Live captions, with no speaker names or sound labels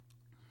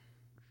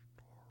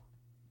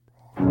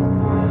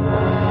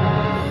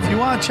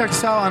check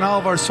us out on all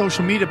of our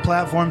social media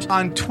platforms.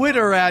 On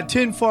Twitter at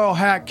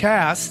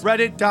TinfoilHatCast,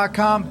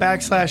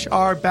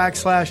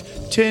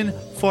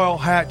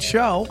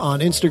 Reddit.com/r/tinfoilhatshow. On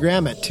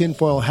Instagram at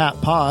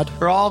tinfoilhatpod.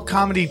 For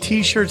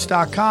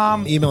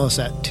allcomedyt-shirts.com. Email us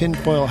at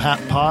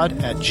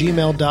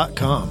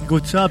tinfoilhatpod@gmail.com.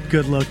 What's up,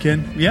 good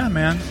looking? Yeah,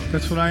 man.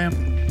 That's what I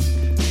am.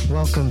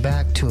 Welcome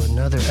back to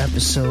another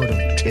episode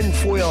of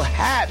Tinfoil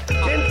Hat.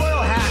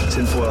 Tinfoil Hat.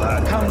 Tinfoil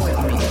Hat. Come with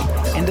me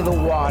into the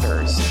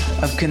waters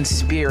of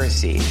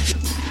conspiracy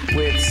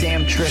with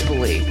Sam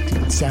Tripoli.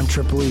 Sam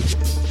Tripoli.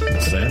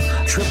 Sam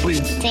Tripoli.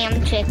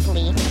 Sam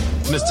Tripoli.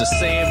 Mr.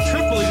 Sam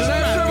Tripoli.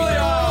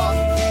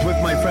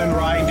 With my friend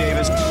Ryan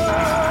Davis.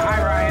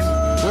 Hi, Ryan.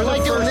 We're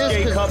the first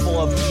gay couple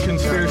of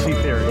conspiracy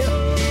theories.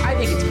 I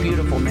think it's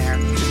beautiful,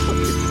 man.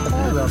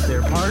 Hold up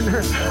there,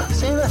 partner.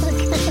 Say that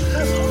again.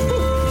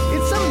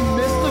 It's some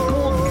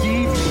mystical,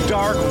 deep,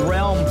 dark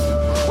realm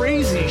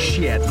crazy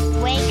shit.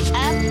 Wake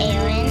up,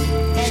 Aaron.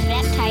 There's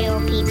reptile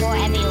people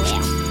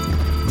everywhere.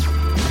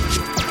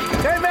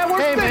 Hey, man,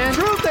 where's the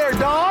truth there,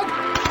 dog?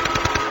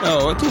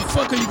 Oh, what the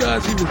fuck are you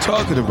guys even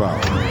talking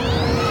about?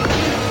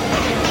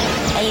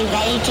 Are you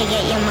ready to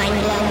get your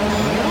mind blown?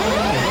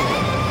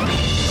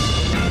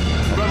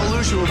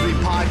 Revolution will be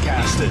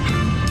podcasted.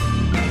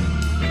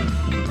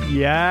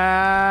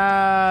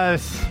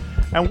 Yes.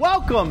 And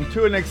welcome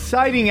to an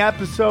exciting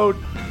episode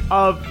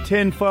of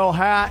Tinfoil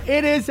Hat.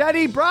 It is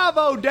Eddie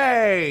Bravo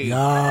Day.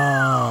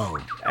 Yo.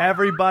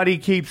 Everybody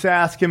keeps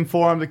asking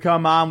for him to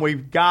come on.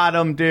 We've got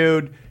him,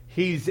 dude.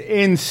 He's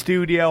in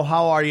studio.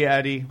 How are you,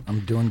 Eddie? I'm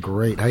doing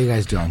great. How you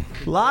guys doing?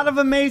 A lot of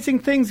amazing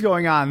things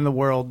going on in the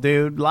world,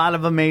 dude. A lot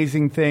of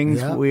amazing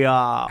things. Yeah. We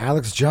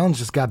Alex Jones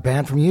just got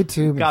banned from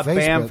YouTube. got and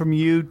Facebook. banned from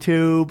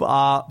YouTube,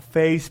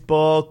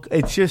 Facebook.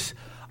 It's just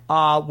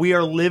we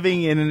are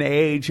living in an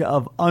age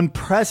of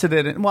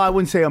unprecedented. Well, I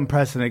wouldn't say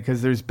unprecedented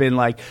because there's been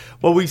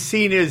what we've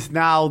seen is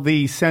now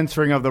the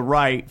censoring of the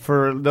right.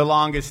 For the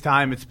longest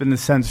time, it's been the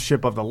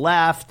censorship of the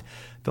left.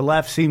 The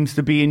left seems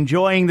to be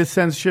enjoying the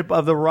censorship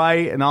of the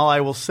right, and all I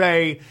will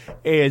say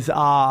is,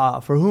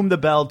 for whom the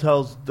bell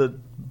tolls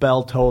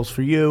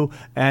for you,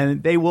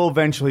 and they will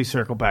eventually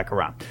circle back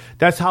around.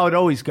 That's how it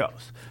always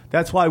goes.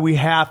 That's why we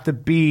have to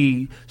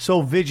be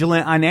so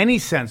vigilant on any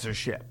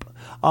censorship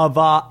of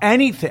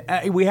anything.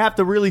 We have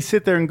to really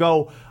sit there and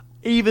go,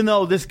 even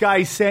though this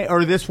guy's saying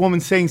or this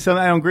woman's saying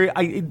something I don't agree,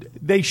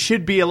 they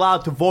should be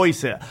allowed to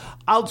voice it.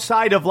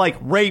 Outside of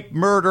rape,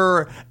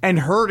 murder, and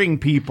hurting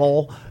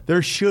people,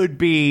 there should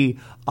be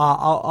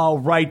a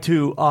right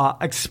to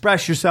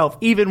express yourself,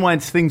 even when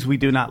it's things we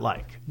do not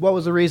like. What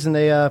was the reason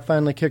they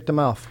finally kicked him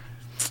off?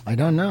 I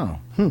don't know.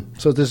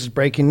 So this is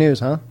breaking news,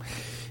 huh?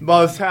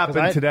 Well, this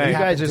happened today. You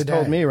guys just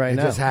told me right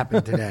now. It just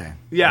happened today.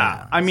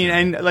 Yeah, I mean,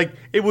 and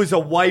it was a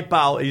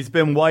wipeout. He's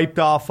been wiped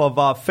off of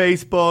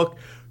Facebook,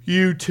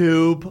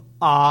 YouTube.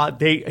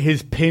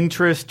 His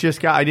Pinterest just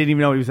got. I didn't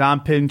even know he was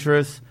on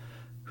Pinterest.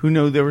 Who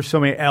knew there were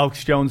so many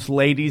Alex Jones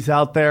ladies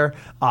out there?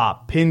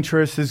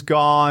 Pinterest is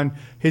gone.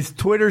 His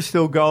Twitter's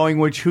still going,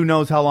 which who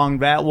knows how long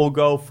that will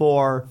go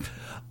for.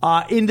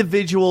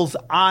 Individuals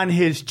on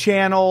his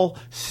channel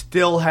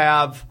still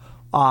have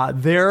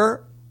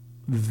their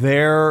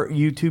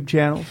YouTube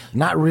channels.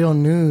 Not Real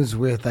News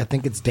with, I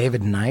think it's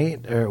David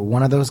Knight or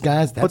one of those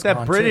guys. That's but that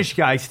gone British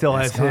too. guy still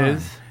That's has gone.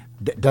 his.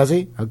 Does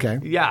he? Okay.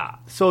 Yeah.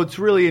 So it's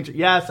really interesting.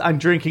 Yes, I'm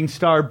drinking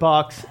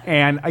Starbucks,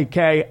 and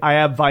I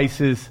have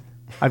vices.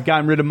 I've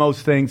gotten rid of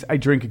most things. I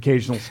drink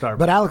occasional Starbucks.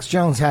 But Alex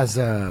Jones has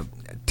a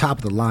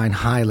top-of-the-line,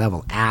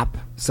 high-level app.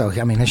 So,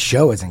 I mean, his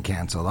show isn't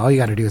canceled. All you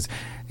got to do is...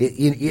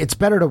 It's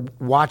better to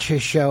watch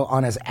his show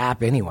on his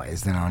app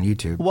anyways than on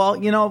YouTube.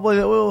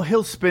 Well,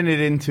 he'll spin it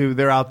into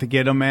they're out to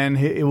get him, and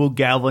it will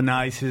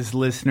galvanize his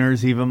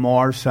listeners even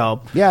more.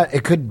 So yeah,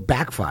 it could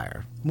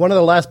backfire. One of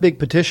the last big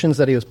petitions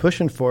that he was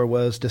pushing for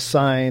was to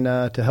sign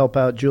to help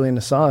out Julian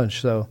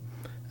Assange. So,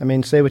 I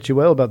mean, say what you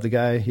will about the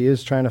guy. He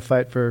is trying to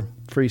fight for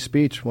free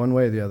speech one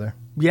way or the other.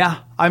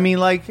 Yeah. I mean,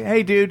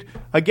 hey, dude,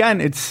 again,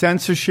 it's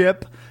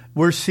censorship.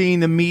 We're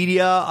seeing the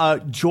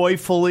media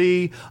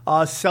joyfully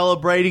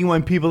celebrating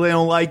when people they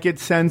don't like get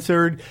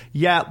censored.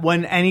 Yet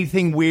when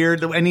anything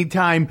weird,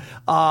 anytime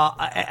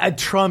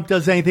Trump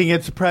does anything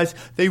against the press,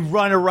 they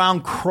run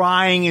around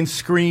crying and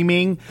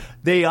screaming.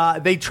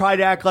 They try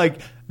to act like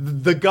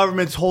the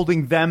government's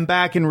holding them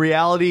back. In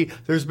reality,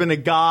 there's been a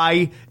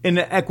guy in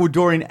the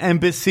Ecuadorian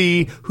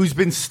embassy who's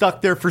been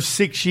stuck there for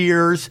 6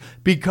 years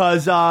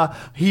because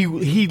he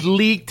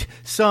leaked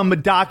some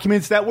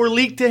documents that were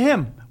leaked to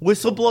him.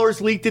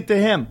 Whistleblowers leaked it to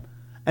him.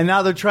 And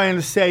now they're trying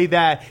to say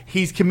that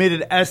he's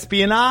committed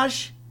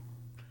espionage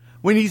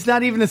when he's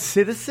not even a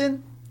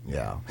citizen.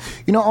 Yeah.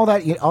 All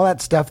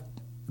that stuff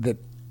that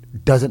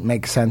doesn't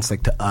make sense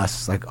to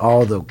us,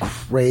 all the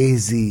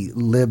crazy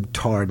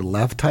libtard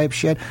left type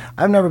shit.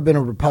 I've never been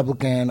a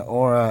Republican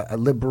or a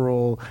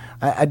liberal.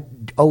 I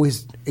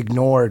always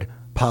ignored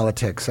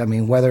politics. I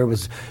mean, whether it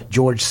was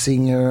George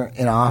Sr.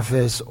 in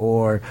office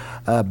or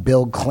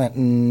Bill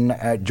Clinton,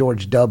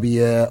 George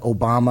W.,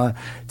 Obama.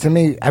 To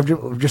me,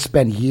 I've just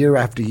spent year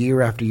after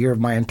year after year of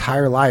my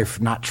entire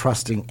life not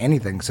trusting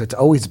anything. So it's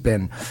always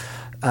been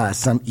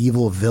some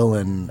evil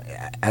villain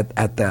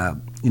at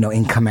the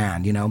in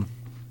command.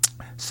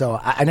 So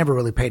I never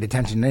really paid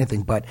attention to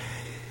anything. But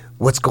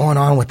what's going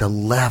on with the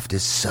left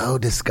is so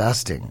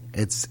disgusting.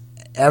 It's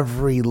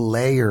every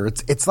layer.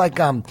 It's like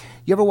you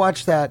ever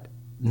watch that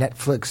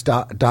Netflix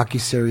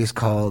docuseries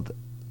called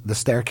The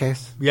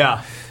Staircase?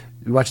 Yeah.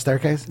 You watch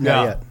Staircase? No.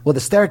 Not yet. Well, The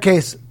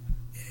Staircase,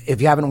 if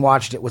you haven't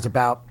watched it, was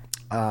about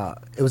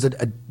it was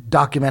a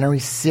documentary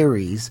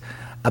series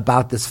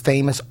about this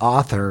famous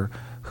author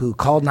who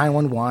called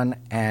 911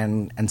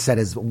 and said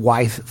his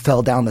wife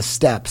fell down the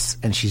steps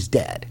and she's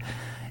dead.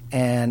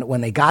 And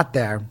when they got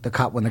there,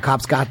 when the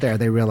cops got there,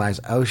 they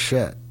realized, oh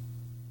shit,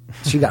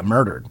 she got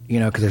murdered,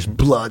 because there's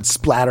blood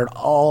splattered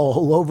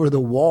all over the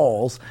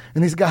walls.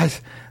 And these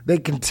guys, they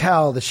can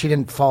tell that she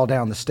didn't fall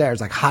down the stairs.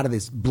 Like, how did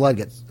this blood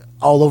get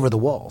all over the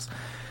walls?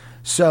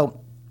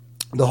 So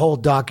the whole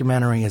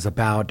documentary is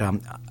about,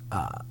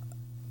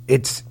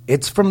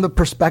 it's from the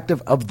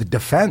perspective of the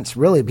defense,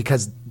 really,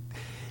 because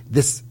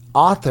this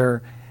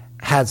author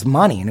has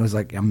money, and it was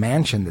like a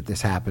mansion that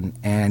this happened,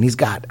 and he's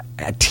got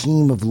a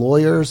team of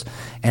lawyers,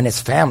 and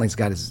his family's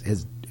got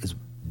his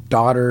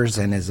daughters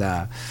and his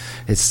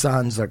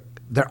sons.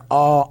 They're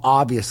all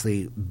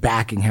obviously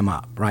backing him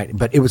up, right?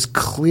 But it was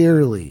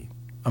clearly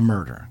a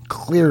murder,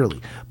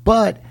 clearly.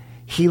 But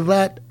he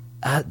let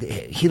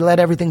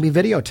everything be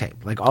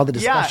videotaped, like all the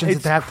discussions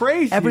it's that they have.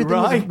 crazy, everything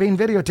right? was being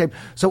videotaped.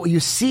 So what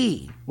you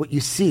see,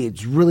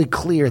 it's really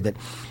clear that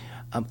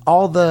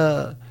all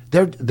the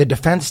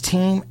defense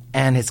team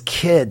and his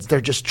kids,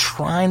 they're just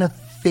trying to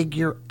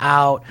figure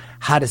out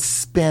how to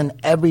spin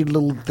every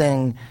little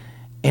thing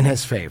in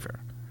his favor.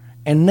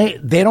 And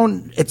they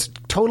don't, it's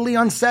totally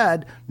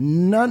unsaid.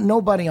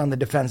 Nobody on the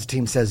defense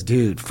team says,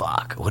 dude,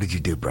 fuck, what did you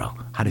do, bro?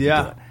 How did you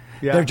do it?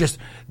 Yeah. They're just,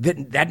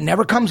 that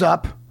never comes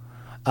up.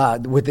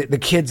 With the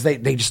kids,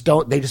 they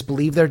just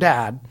believe their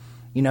dad.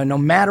 No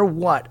matter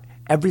what,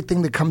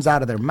 everything that comes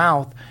out of their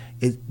mouth,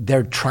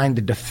 they're trying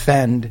to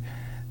defend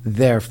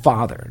their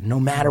father, no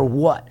matter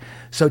what.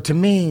 So to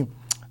me,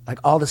 like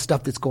all the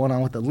stuff that's going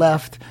on with the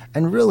left,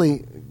 and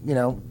really,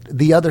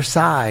 the other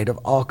side of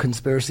all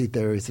conspiracy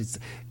theories,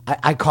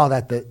 I call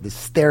that the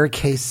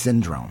staircase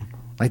syndrome.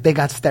 Like, they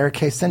got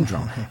staircase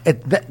syndrome.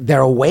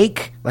 They're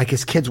awake, like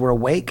his kids were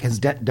awake, his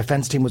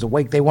defense team was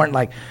awake. They weren't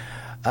like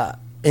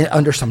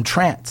under some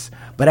trance,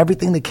 but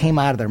everything that came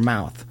out of their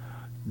mouth,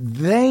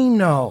 they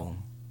know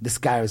this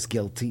guy was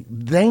guilty.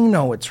 They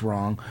know it's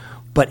wrong,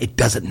 but it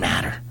doesn't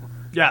matter.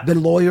 Yeah. The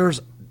lawyers,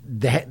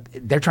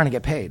 they're trying to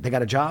get paid. They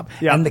got a job.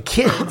 Yeah. And the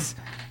kids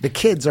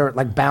are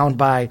like bound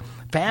by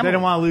family. They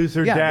don't want to lose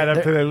their dad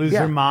after they lose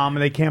their mom,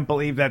 and they can't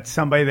believe that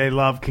somebody they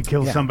love could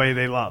kill somebody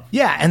they love.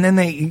 Yeah, and then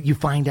you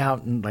find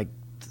out in like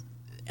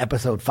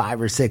episode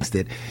 5 or 6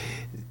 that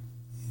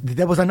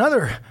there was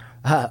another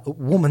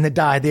woman that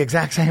died the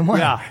exact same way.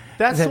 Yeah,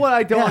 that's what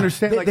I don't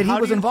understand. Like, that he how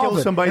was do you involved kill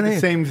in. somebody And the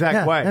same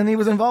exact way? And he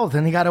was involved,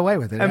 and he got away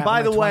with it. And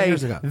by the way,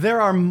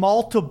 there are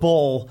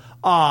multiple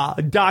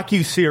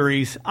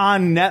docuseries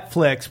on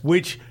Netflix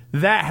which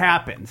that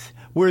happens,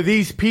 where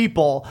these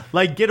people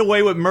like get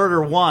away with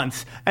murder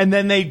once, and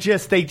then they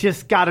just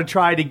got to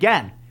try it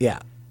again. Yeah.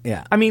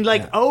 I mean,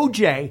 like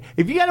OJ,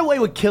 if you got away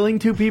with killing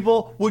 2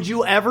 people, would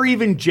you ever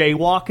even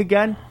jaywalk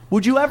again?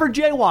 Would you ever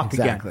jaywalk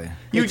Exactly. again?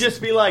 You'd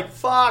just be like,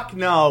 fuck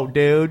no,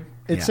 dude.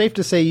 It's safe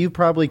to say you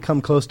probably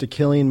come close to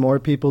killing more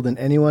people than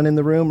anyone in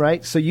the room,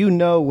 right? So you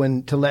know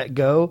when to let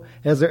go.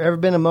 Has there ever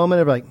been a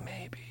moment of like,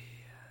 maybe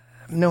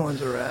no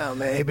one's around,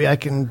 maybe I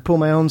can pull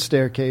my own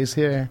staircase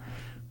here?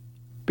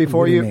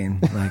 Before What do you, you mean?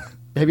 Like,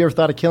 have you ever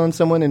thought of killing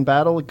someone in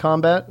battle,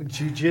 combat?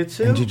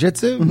 Jiu-jitsu? in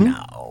jiu-jitsu?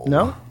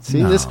 No?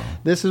 See, No.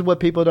 this is what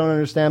people don't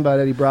understand about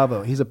Eddie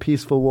Bravo. He's a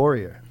peaceful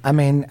warrior. I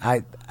mean,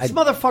 This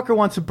motherfucker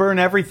wants to burn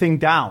everything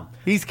down.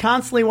 He's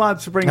constantly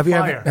wants to bring have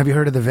fire. you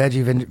heard of the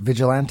veggie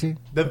vigilante?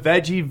 The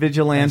veggie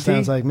vigilante?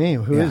 Sounds like me.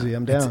 Who is he?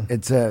 I'm down.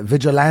 It's a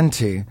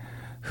vigilante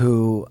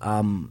who,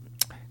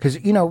 because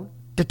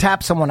to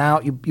tap someone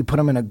out, you put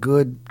them in a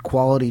good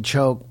quality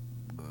choke.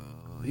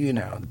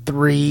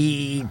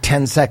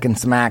 10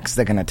 seconds max,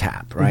 they're gonna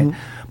tap, right?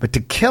 Mm-hmm. But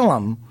to kill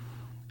them,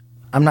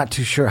 I'm not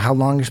too sure how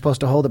long you're supposed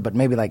to hold it, but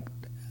maybe like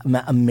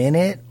a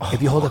minute.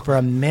 If you hold it for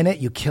a minute,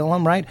 you kill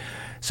them, right?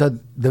 So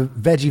the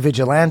veggie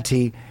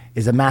vigilante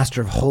is a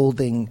master of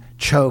holding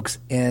chokes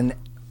in,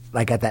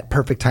 like at that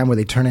perfect time where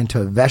they turn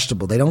into a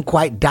vegetable. They don't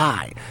quite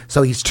die.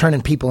 So he's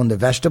turning people into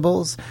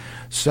vegetables.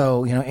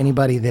 So,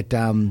 anybody that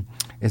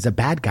is a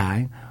bad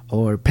guy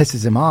or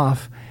pisses him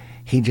off,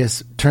 he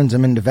just turns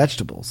them into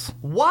vegetables.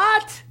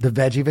 What? The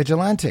veggie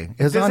vigilante.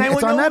 It's Does on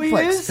anyone know who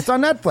Netflix. he is? It's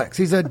on Netflix.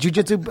 He's a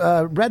jiu-jitsu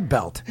red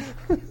belt.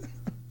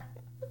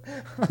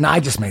 No, I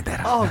just made that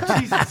up. Oh,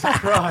 Jesus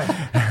Christ.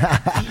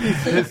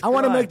 I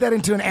want to make that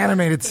into an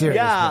animated series.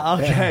 Yeah,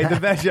 okay. The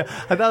best.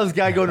 I thought this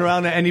guy going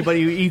around that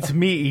anybody who eats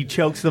meat, he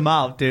chokes them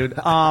out, dude.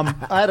 I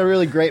had a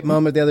really great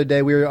moment the other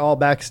day. We were all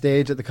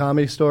backstage at the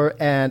Comedy Store,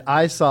 and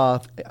I saw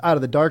out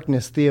of the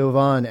darkness Theo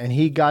Von, and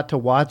he got to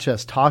watch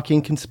us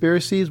talking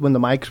conspiracies when the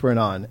mics weren't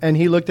on. And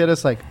he looked at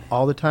us like,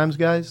 all the times,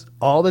 guys?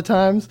 All the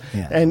times?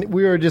 Yeah. And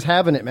we were just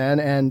having it, man.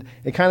 And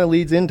it kind of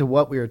leads into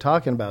what we were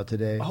talking about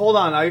today. Hold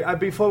on. I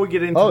before we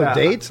get into that.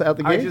 Dates out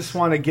the I gates? just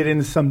want to get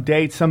into some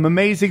dates. Some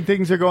amazing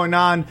things are going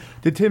on.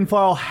 The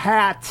Tinfoil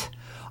Hat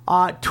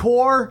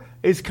tour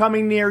is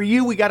coming near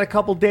you. We got a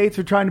couple dates.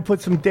 We're trying to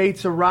put some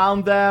dates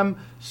around them.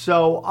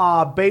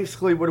 So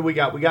basically, what do we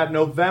got? We got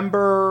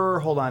November.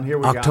 Hold on. Here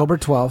we go. October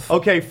 12th.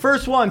 Okay,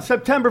 first one,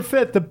 September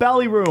 5th, the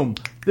Belly Room.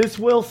 This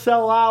will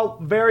sell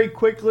out very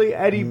quickly.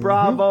 Eddie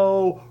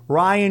Bravo,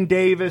 Ryan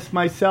Davis,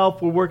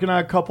 myself. We're working on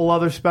a couple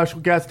other special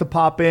guests to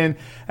pop in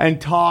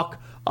and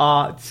talk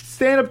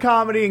stand-up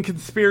comedy and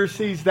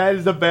conspiracies. That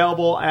is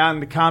available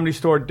on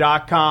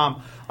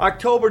thecomedystore.com.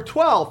 October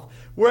 12th,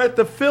 we're at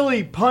the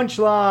Philly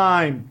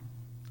Punchline.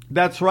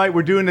 That's right.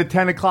 We're doing the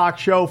 10 o'clock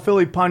show,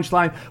 Philly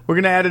Punchline. We're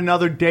going to add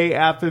another day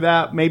after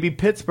that, maybe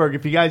Pittsburgh.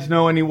 If you guys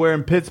know anywhere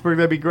in Pittsburgh,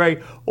 that'd be great.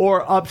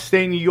 Or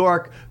upstate New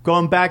York,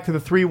 going back to the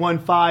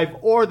 315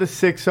 or the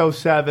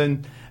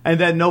 607. And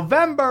then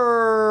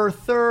November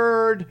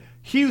 3rd,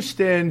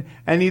 Houston,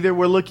 and either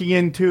we're looking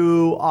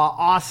into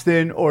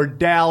Austin or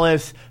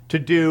Dallas to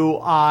do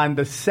on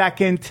the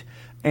 2nd.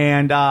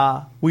 And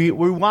we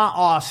want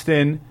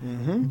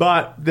Austin,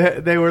 but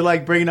they were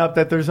like bringing up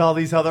that there's all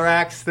these other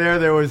acts there.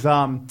 There was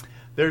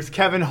there's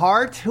Kevin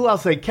Hart. Who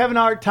else? Like Kevin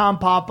Hart, Tom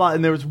Papa,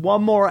 and there was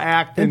one more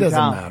act in doesn't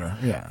town. matter,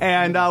 yeah.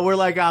 And we're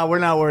like, we're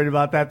not worried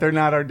about that. They're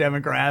not our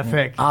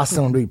demographic.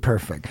 Austin would be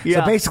perfect. Yeah.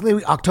 So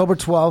basically, October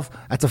 12th,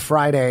 that's a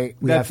Friday.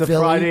 That's have a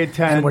Philly, Friday at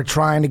 10. And we're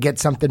trying to get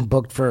something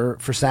booked for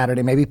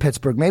Saturday, maybe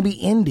Pittsburgh, maybe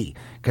Indy,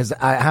 because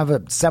I have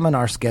a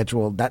seminar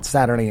scheduled that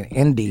Saturday in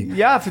Indy.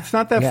 Yeah, if it's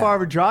not that Yeah. far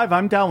of a drive,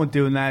 I'm down with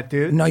doing that,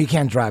 dude. No, you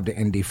can't drive to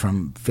Indy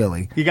from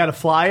Philly. You got to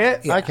fly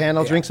it? I can.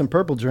 I'll drink some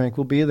purple drink.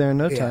 We'll be there in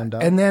no time,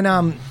 Doc. And then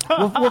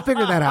we'll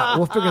figure that out.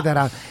 We'll figure that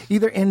out.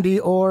 Either Indy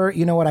or,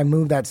 you know what, I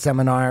moved that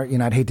seminar. You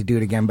know, I'd hate to do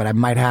it again, but I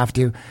might have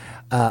to.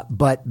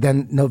 But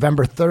then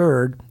November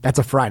 3rd, that's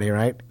a Friday,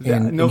 right?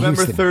 In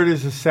November Houston. 3rd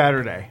is a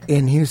Saturday.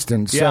 In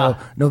Houston. So Yeah.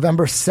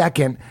 November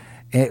 2nd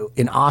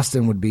in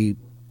Austin would be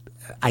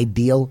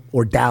ideal,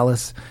 or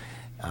Dallas.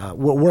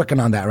 We're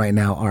working on that right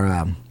now.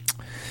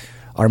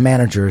 Our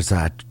manager's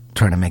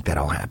trying to make that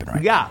all happen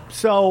right Yeah,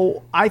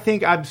 so I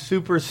think I'm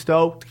super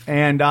stoked,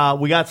 and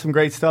we got some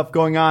great stuff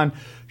going on.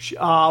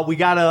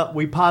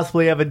 We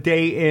possibly have a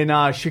date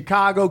in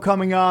Chicago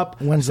coming up.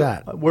 When's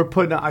that? We're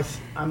putting.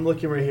 I'm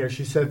looking right here.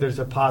 She said there's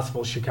a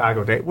possible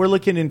Chicago date. We're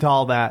looking into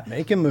all that,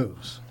 Making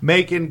moves.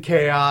 making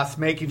chaos,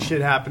 making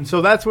shit happen.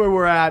 So that's where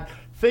we're at.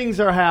 Things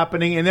are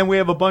happening, and then we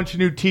have a bunch of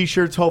new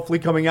T-shirts hopefully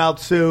coming out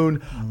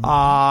soon.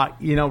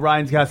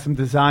 Ryan's got some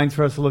designs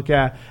for us to look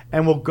at,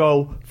 and we'll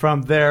go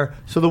from there.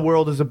 So the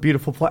world is a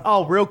beautiful place.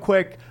 Oh, real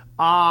quick,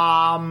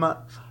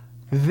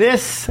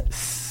 this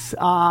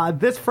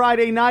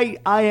Friday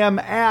night I am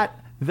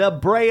at the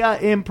Brea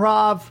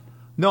Improv.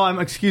 No, I'm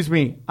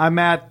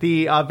at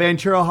the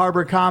Ventura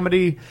Harbor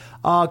Comedy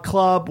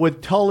Club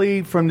with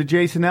Tully from the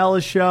Jason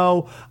Ellis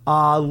Show,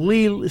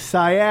 Lee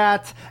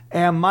Sayat,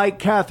 and Mike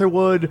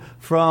Catherwood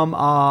from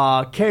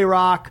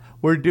K-Rock.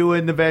 We're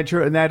doing the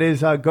Ventura, and that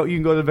is, you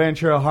can go to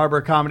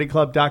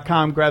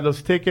VenturaHarborComedyClub.com, grab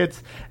those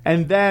tickets.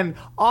 And then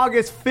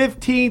August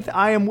 15th,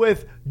 I am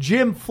with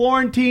Jim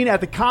Florentine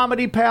at the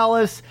Comedy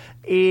Palace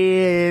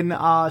in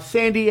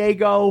San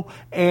Diego,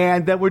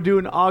 and then we're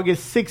doing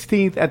August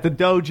 16th at the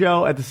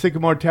Dojo at the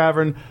Sycamore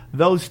Tavern.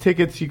 Those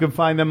tickets, you can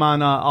find them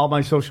on all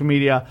my social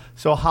media,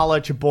 so holla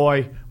at your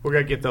boy. We're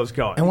going to get those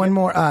going. And one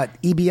more,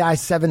 EBI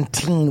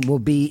 17 will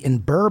be in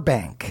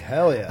Burbank.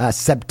 Hell yeah.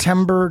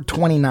 September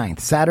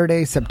 29th,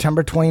 Saturday,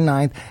 September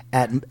 29th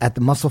at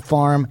the Muscle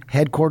Farm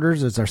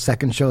headquarters. It's our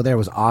second show there. It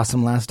was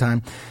awesome last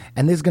time.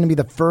 And this is going to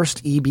be the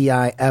first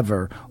EBI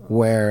ever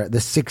where the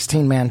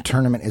 16-man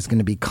tournament is going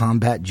to be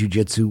combat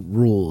jiu-jitsu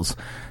rules.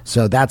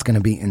 So that's going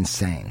to be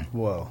insane.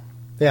 Whoa.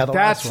 Yeah,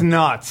 That's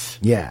nuts.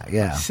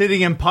 Yeah.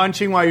 Sitting and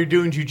punching while you're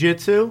doing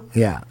jiu-jitsu?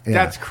 Yeah.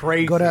 That's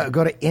crazy. Go to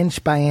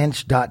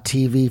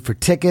inchbyinch.tv for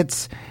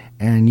tickets,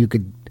 and you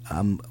could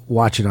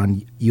watch it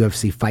on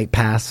UFC Fight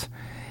Pass.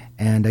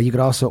 And you could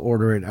also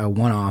order it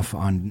one-off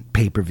on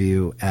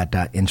pay-per-view at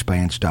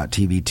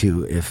inchbyinch.tv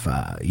too if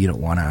you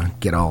don't want to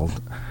get all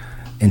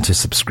into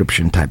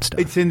subscription-type stuff.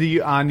 It's on the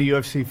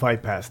UFC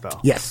Fight Pass, though.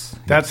 Yes.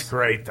 That's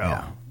great, though.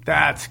 Yeah.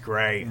 That's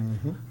great.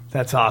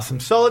 That's awesome.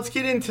 So let's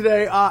get in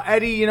today.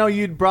 Eddie,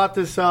 you brought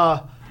this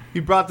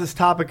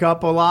topic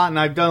up a lot, and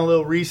I've done a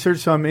little research,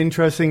 so I'm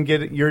interested in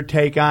getting your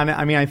take on it.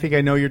 I mean, I think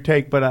I know your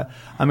take, but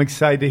I'm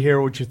excited to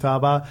hear what you thought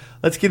about it.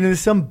 Let's get into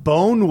some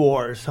Bone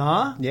Wars,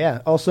 huh?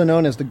 Yeah, also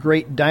known as the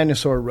Great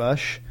Dinosaur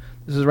Rush.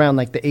 This is around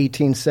like the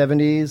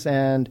 1870s,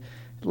 and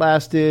it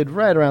lasted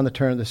right around the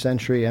turn of the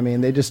century. I mean,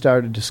 they just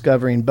started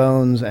discovering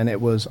bones, and it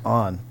was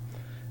on.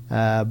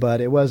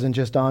 But it wasn't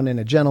just on in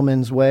a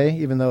gentleman's way,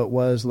 even though it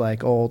was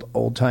like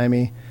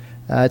old-timey.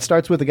 It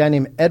starts with a guy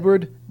named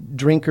Edward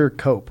Drinker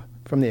Cope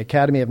from the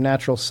Academy of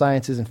Natural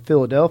Sciences in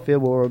Philadelphia,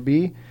 where we'll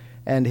be.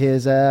 And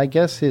his, I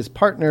guess his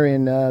partner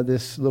in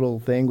this little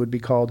thing would be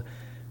called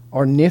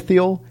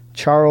Ornithial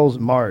Charles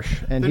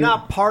Marsh. And They're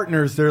not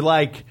partners. They're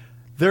like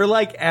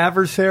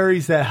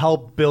adversaries that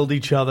help build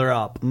each other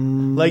up.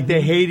 Like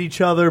they hate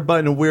each other,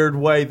 but in a weird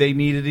way, they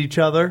needed each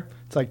other.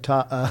 It's like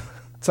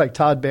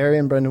Todd Barry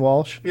and Brendan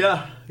Walsh.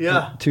 Yeah.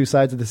 Two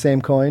sides of the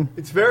same coin.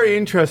 It's very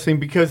interesting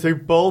because they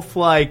both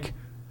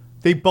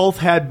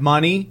had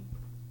money.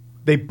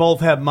 They both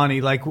have money.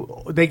 Like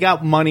they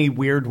got money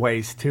weird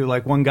ways too.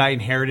 Like one guy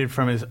inherited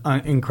from his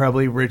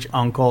incredibly rich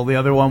uncle. The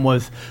other one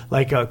was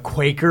like a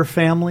Quaker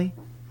family.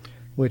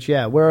 Which,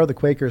 where are the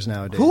Quakers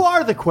nowadays? Who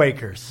are the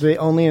Quakers? Are they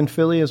only in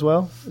Philly as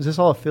well? Is this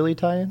all a Philly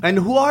tie-in? And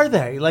who are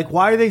they? Like,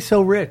 why are they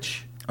so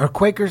rich? Are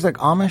Quakers like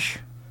Amish?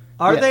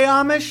 Are they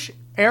Amish?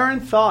 Aaron,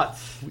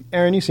 thoughts?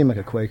 Aaron, you seem like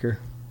a Quaker.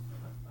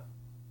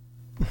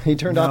 He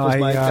turned off his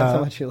mic. That's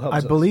how much he loves I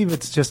us. believe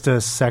it's just a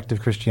sect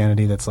of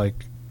Christianity that's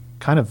like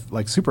kind of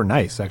like super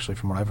nice, actually,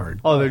 from what I've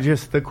heard. Oh,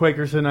 the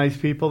Quakers are nice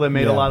people that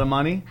made a lot of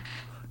money?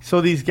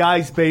 So these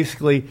guys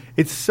basically,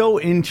 it's so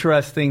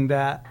interesting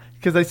that,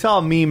 because I saw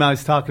a meme I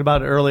was talking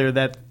about earlier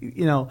that,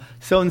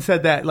 someone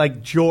said that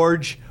like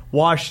George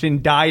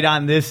Washington died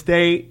on this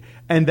date,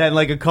 and then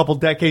like a couple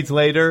decades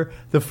later,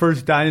 the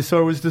first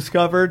dinosaur was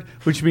discovered,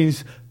 which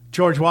means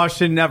George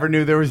Washington never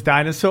knew there was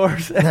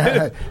dinosaurs.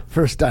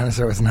 First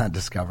dinosaur was not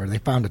discovered. They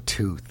found a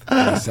tooth.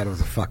 They said it was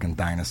a fucking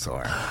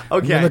dinosaur. Okay.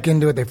 When you look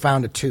into it, they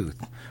found a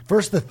tooth.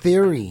 First, the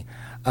theory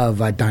of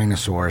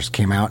dinosaurs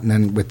came out, and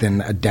then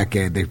within a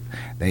decade,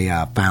 they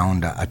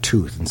found a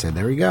tooth and said,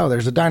 "There we go.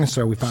 There's a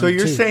dinosaur. We found." So a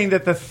you're tooth. saying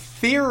that the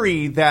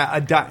theory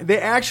that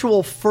the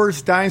actual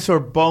first dinosaur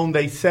bone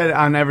they said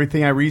on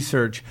everything I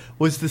researched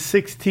was the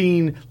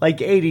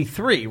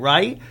 1683,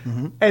 right?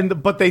 Mm-hmm.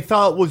 But they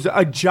thought it was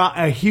a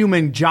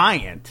human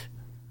giant.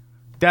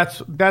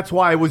 That's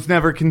why it was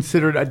never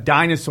considered a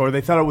dinosaur. They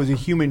thought it was a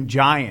human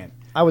giant.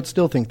 I would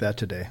still think that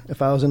today.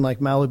 If I was in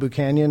like Malibu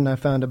Canyon and I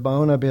found a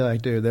bone, I'd be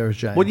like, dude, there was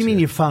giants. What do you mean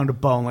here. you found a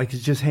bone? Like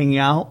it's just hanging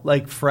out,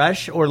 like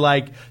fresh, or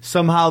like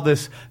somehow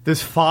this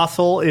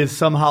fossil is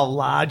somehow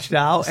lodged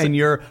out, and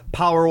you're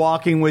power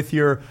walking with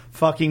your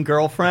fucking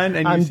girlfriend?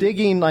 And I'm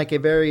digging like a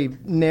very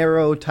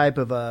narrow type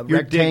of a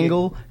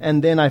rectangle,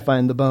 and then I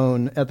find the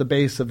bone at the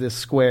base of this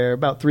square,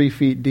 about 3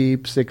 feet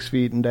deep, 6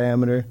 feet in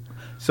diameter.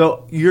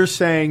 So you're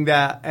saying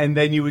that, and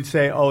then you would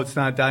say, "Oh, it's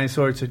not a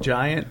dinosaur; it's a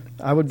giant."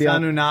 I would be it's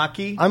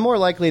Anunnaki. I'm more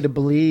likely to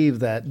believe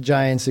that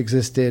giants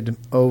existed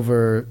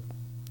over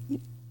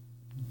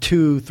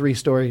 2-3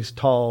 stories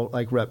tall,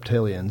 like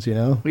reptilians.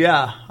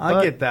 Yeah,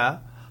 I get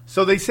that.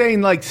 So they say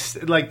in like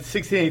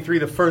 1683,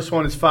 the first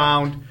one is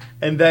found,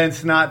 and then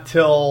it's not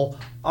till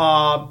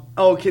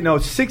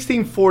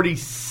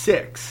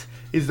 1646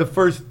 is the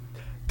first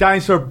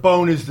dinosaur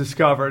bone is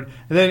discovered,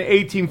 and then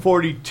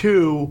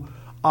 1842.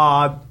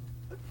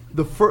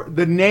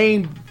 The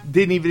name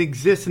didn't even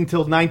exist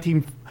until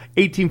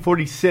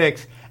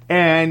 1846,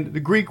 and the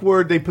Greek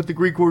word, they put the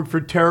Greek word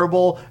for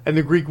terrible and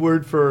the Greek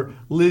word for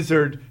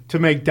lizard to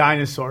make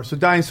dinosaur. So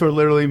dinosaur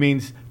literally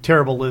means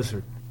terrible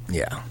lizard.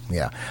 Yeah.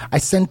 I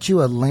sent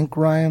you a link,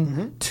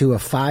 Ryan, to a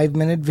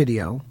 5-minute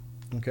video.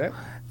 Okay.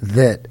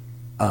 That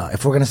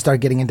if we're going to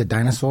start getting into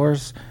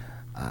dinosaurs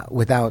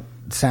without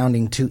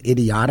sounding too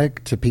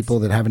idiotic to people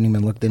that haven't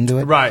even looked into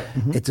it. Right.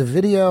 It's a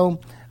video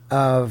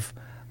of...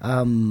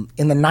 in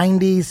the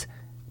 90s,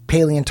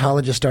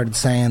 paleontologists started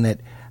saying that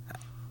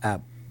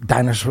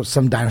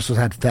some dinosaurs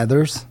had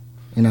feathers.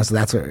 So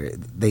that's where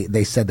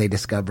they said they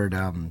discovered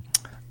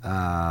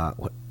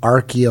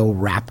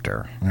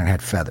Archaeoraptor, and it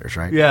had feathers,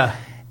 right? Yeah.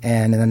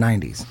 And in the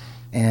 90s.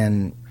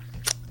 And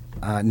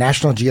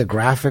National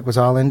Geographic was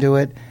all into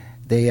it.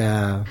 They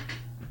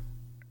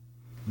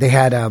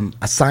had a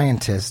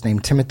scientist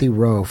named Timothy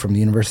Rowe from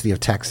the University of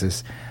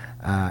Texas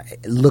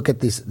look at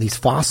these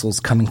fossils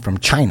coming from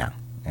China.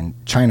 And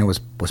China was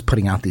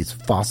putting out these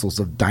fossils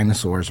of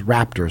dinosaurs,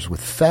 raptors with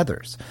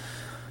feathers.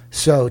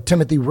 So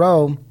Timothy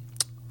Rowe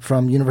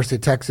from University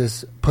of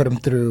Texas put them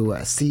through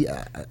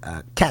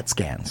CAT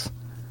scans,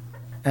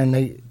 and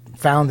they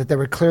found that they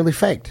were clearly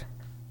faked.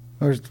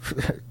 It was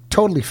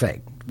totally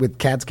fake. With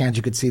CAT scans,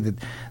 you could see that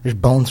there's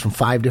bones from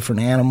 5 different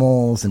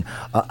animals, and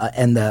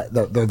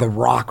the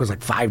rock was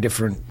like 5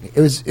 different. It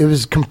was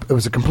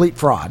a complete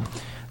fraud.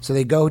 So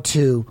they go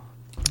to.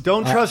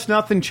 Don't trust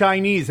nothing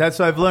Chinese. That's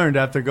what I've learned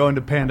after going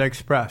to Panda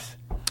Express.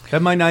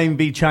 That might not even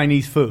be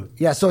Chinese food.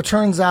 Yeah, so it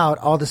turns out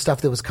all the stuff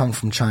that was coming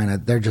from China,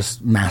 they're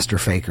just master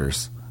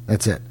fakers.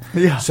 That's it.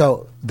 Yeah.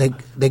 So they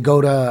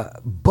go to,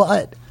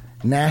 but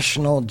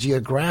National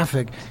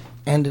Geographic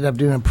ended up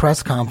doing a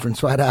press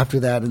conference right after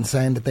that and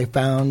saying that they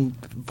found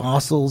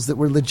fossils that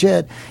were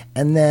legit.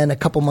 And then a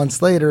couple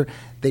months later,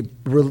 they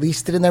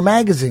released it in their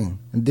magazine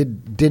and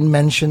didn't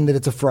mention that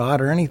it's a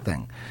fraud or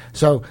anything.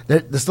 So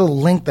this little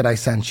link that I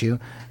sent you,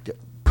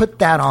 put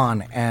that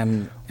on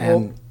and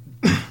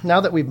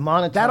now that we've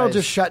monetized, That'll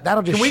just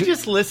Can we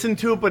just listen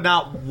to it, but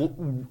not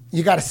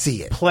You got to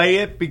see it. play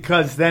it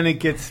because then it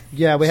gets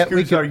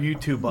screws our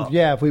YouTube up.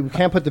 Yeah, if we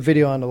can't put the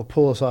video on, it'll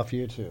pull us off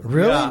YouTube.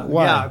 Really? Yeah,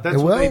 Why? yeah, that's It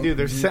what they will?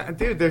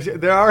 do.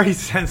 They're already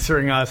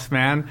censoring us,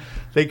 man.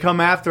 They come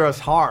after us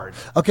hard.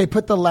 Okay,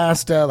 put the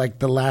last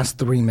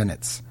 3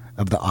 minutes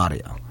of the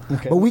audio.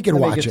 Okay. But we could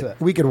Let me watch get to it.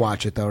 that. We could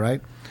watch it though,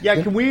 right? Yeah,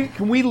 can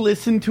we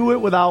listen to it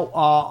without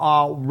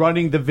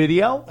running the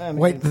video?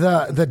 Wait,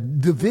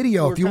 the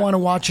video, if you want to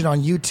watch it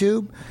on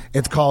YouTube,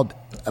 it's called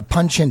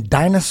punch in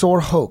Dinosaur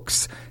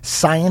Hoax.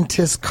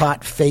 Scientists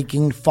caught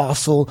faking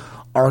fossil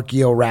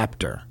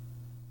Archaeoraptor.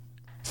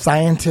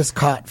 Scientists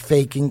caught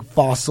faking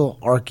fossil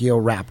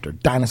Archaeoraptor.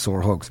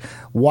 Dinosaur Hoax.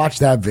 Watch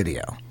that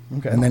video.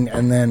 Okay. And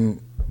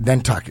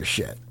then talk your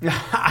shit. You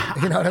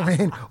know what I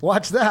mean?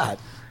 Watch that.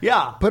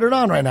 Yeah. Put it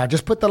on right now.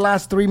 Just put the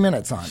last 3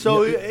 minutes on.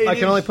 So I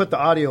can only put the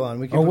audio on.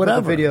 We can or put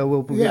whatever. the video.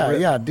 We'll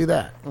yeah, do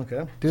that.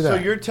 Okay. Do that. So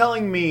you're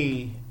telling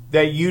me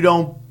that you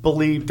don't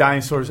believe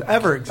dinosaurs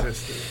ever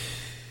existed?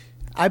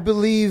 I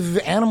believe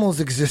animals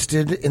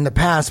existed in the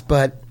past,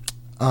 but,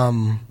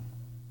 man,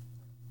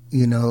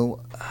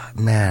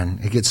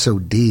 it gets so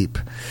deep.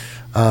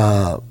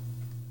 Where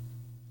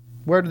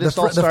did this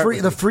all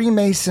start? The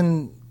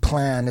Freemason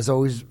plan has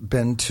always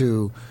been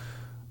to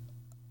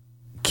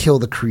kill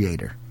the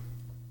creator.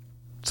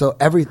 So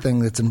everything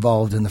that's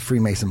involved in the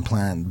Freemason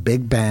plan,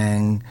 Big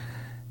Bang,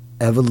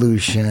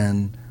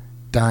 evolution,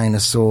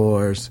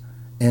 dinosaurs,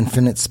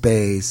 infinite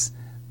space,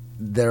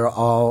 they're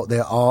all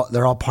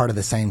part of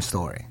the same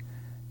story.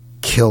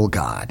 Kill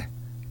God,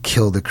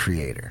 kill the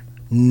creator.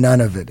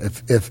 None of it.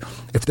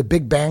 If the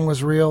Big Bang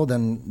was real,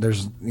 then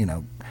there's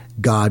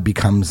God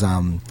becomes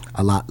a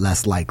lot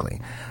less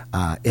likely.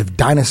 If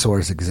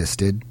dinosaurs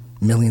existed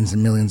millions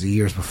and millions of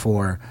years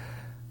before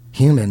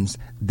humans,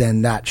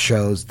 then that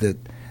shows that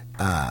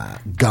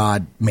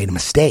God made a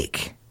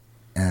mistake,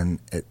 and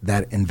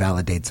that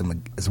invalidates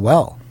him as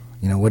well.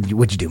 What'd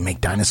you do? Make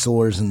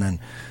dinosaurs and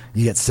then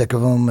you get sick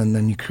of them and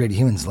then you create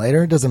humans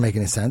later? It doesn't make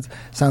any sense.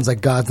 Sounds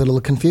like God's a little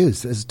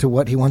confused as to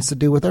what he wants to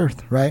do with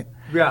Earth, right?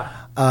 Yeah.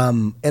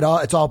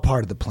 It's all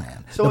part of the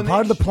plan. So the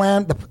part of the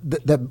plan,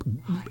 the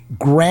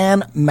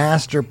Grand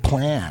Master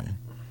Plan.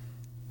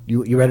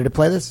 You ready to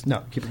play this?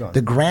 No, keep it going.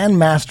 The Grand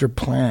Master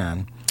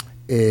Plan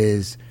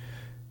is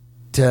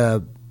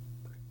to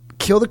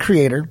kill the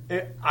creator.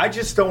 I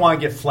just don't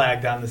want to get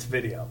flagged on this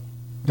video.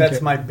 That's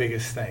Okay. my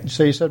biggest thing.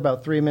 So you said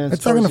about 3 minutes.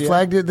 It's not going to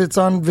flag it. It's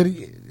on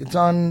video. It's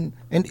on.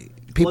 And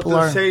people what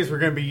are. they say is we're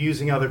going to be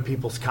using other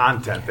people's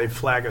content. They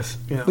flag us.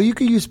 Well, you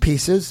could use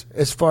pieces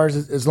as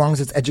long as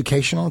it's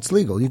educational. It's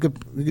legal. You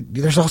could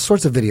there's all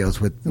sorts of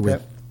videos with. Okay.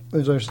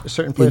 Is there a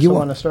certain place you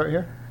want to start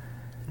here?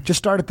 Just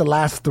start at the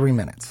last 3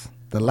 minutes.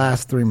 The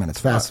last 3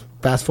 minutes. Fast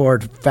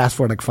forward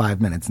like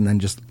 5 minutes, and then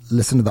just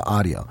listen to the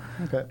audio.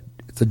 Okay.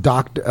 It's a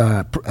doctor,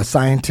 a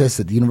scientist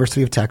at the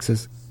University of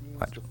Texas.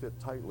 Seems to fit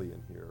tightly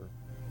in here.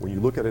 When you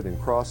look at it in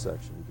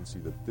cross-section, you can see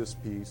that this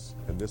piece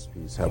and this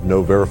piece have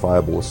no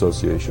verifiable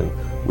association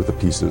with the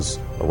pieces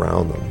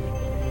around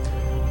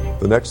them.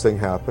 The next thing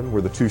happened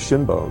where the two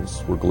shin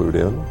bones were glued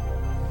in,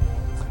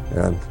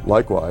 and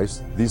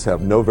likewise, these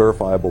have no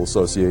verifiable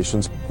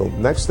associations. The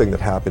next thing that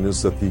happened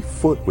is that the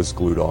foot was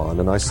glued on,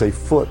 and I say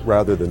foot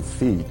rather than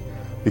feet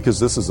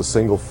because this is a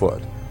single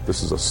foot.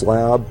 This is a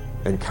slab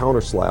and counter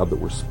slab that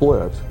were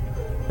split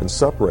and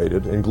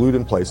separated and glued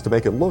in place to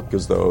make it look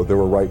as though there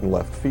were right and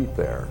left feet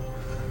there.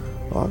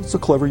 It's a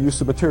clever use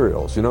of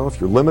materials. If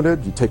you're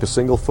limited, you take a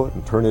single foot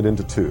and turn it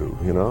into two.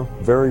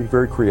 Very,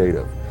 very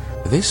creative.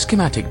 This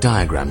schematic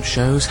diagram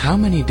shows how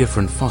many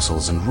different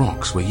fossils and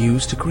rocks were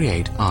used to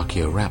create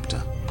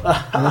Archaeoraptor.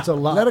 And that's a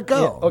lot. Let it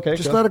go. Yeah, okay.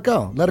 Just let it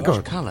go. Let it go.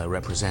 Each color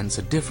represents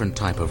a different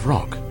type of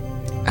rock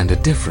and a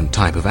different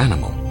type of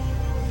animal.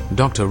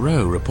 Dr.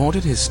 Rowe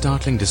reported his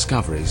startling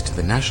discoveries to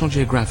the National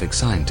Geographic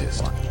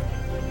scientist.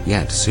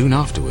 Yet, soon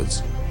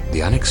afterwards,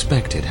 the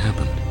unexpected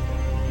happened.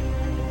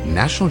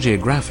 National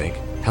Geographic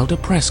held a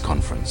press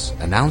conference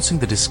announcing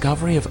the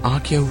discovery of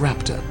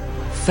Archaeoraptor,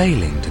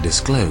 failing to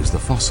disclose the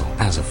fossil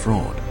as a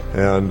fraud.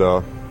 And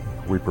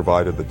we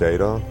provided the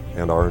data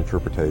and our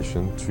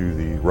interpretation to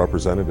the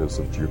representatives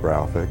of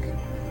Geographic.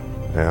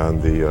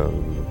 And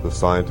the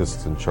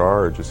scientist in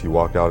charge, as he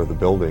walked out of the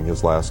building,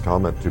 his last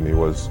comment to me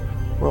was,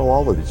 well,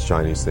 all of these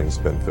Chinese things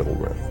have been fiddled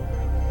with.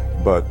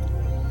 But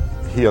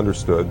he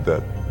understood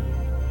that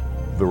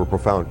there were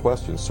profound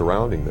questions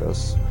surrounding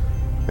this,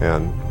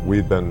 and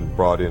we'd been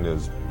brought in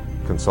as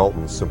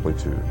consultants simply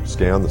to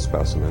scan the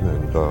specimen,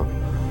 and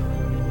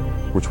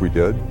which we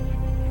did.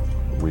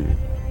 We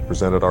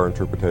presented our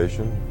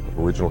interpretation,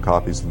 original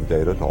copies of the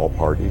data to all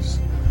parties,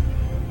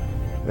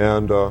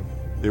 and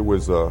it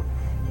was a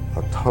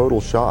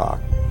total shock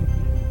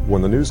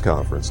when the news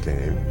conference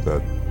came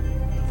that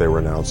they were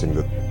announcing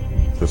that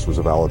this was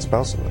a valid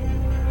specimen.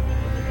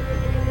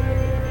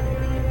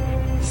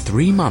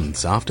 3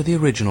 months after the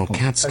original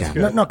CAT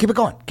scan No, keep it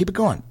going. Keep it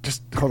going.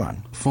 Just hold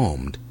on.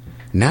 formed,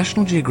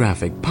 National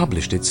Geographic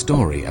published its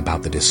story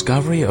about the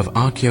discovery of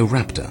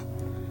Archaeoraptor.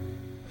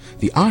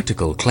 The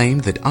article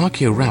claimed that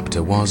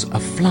Archaeoraptor was a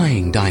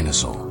flying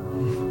dinosaur,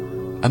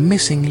 a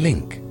missing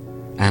link,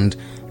 and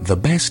the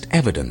best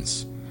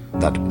evidence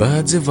that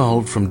birds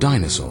evolved from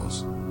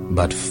dinosaurs,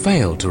 but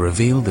failed to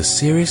reveal the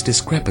serious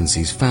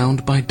discrepancies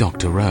found by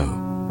Dr. Rowe.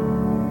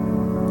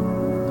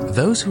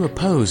 Those who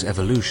oppose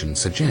evolution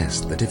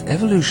suggest that if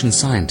evolution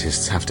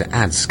scientists have to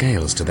add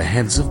scales to the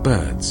heads of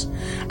birds,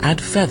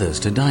 add feathers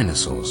to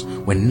dinosaurs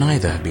when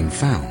neither have been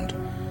found,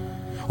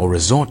 or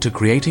resort to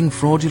creating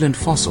fraudulent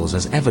fossils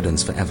as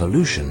evidence for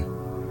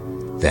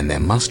evolution, then there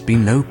must be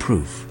no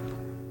proof.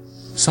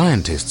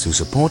 Scientists who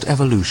support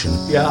evolution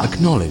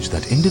acknowledge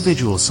that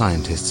individual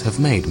scientists have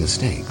made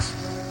mistakes,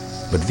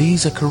 but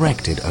these are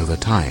corrected over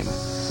time.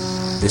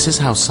 This is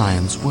how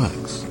science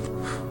works.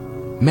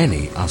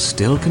 Many are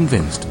still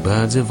convinced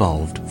birds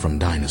evolved from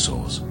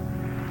dinosaurs.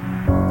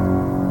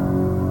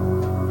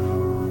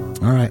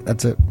 All right,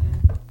 that's it.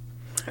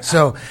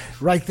 So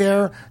right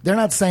there, they're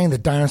not saying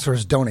that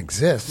dinosaurs don't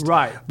exist.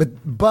 Right.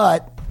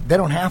 But they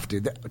don't have to.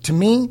 To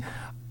me,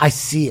 I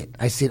see it.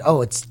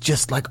 Oh, it's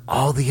just like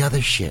all the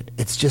other shit.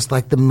 It's just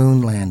like the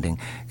moon landing.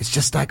 It's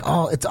just like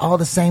it's all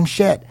the same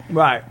shit.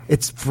 Right.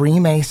 It's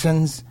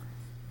Freemasons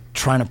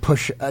trying to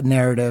push a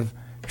narrative,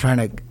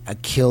 trying to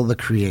kill the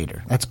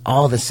creator. That's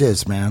all this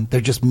is, man. They're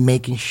just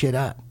making shit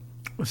up.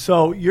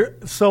 So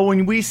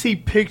when we see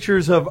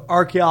pictures of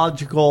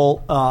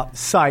archaeological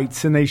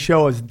sites and they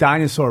show us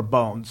dinosaur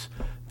bones,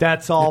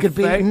 that's all it could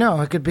fake?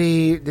 It could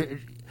be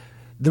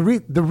the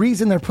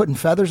reason they're putting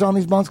feathers on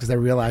these bones because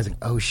they're realizing,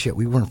 oh shit,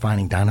 we weren't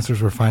finding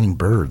dinosaurs, we're finding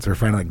birds. We're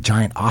finding like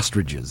giant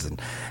ostriches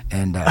and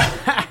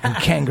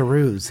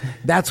kangaroos.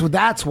 That's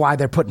why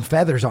they're putting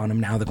feathers on them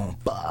now. They're going,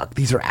 fuck,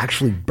 these are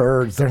actually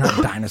birds. They're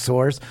not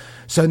dinosaurs.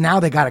 So now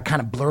they got to kind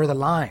of blur the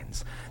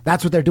lines.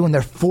 That's what they're doing.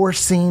 They're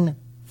forcing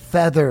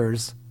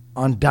feathers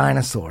on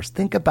dinosaurs.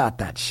 Think about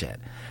that shit.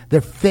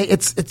 They're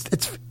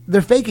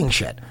they're faking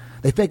shit.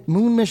 They fake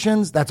moon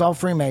missions. That's all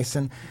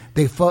Freemason.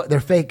 They're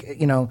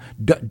fake.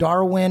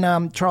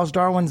 Darwin. Charles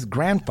Darwin's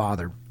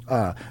grandfather,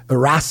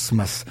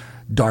 Erasmus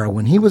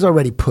Darwin. He was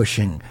already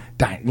pushing,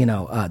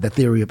 the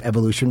theory of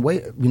evolution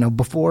way,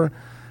 before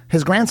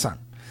his grandson.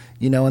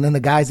 And then the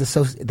guys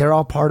they're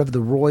all part of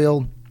the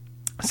Royal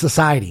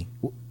Society,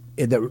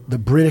 the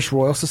British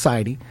Royal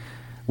Society,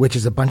 which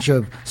is a bunch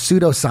of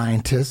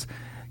pseudoscientists,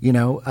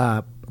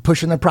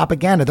 pushing the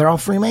propaganda. They're all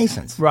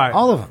Freemasons. Right.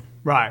 All of them.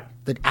 Right.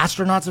 The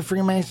astronauts are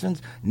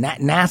Freemasons.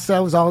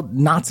 NASA was all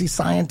Nazi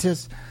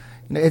scientists.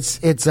 It's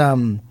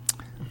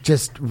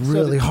just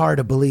really hard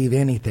to believe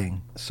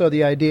anything. So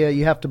the idea,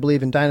 you have to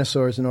believe in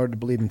dinosaurs in order to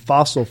believe in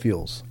fossil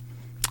fuels,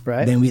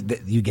 right? Then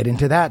you get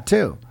into that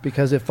too.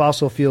 Because if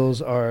fossil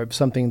fuels are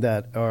something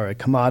that are a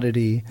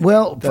commodity,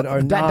 that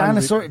are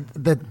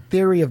the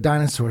theory of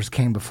dinosaurs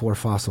came before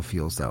fossil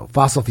fuels, though.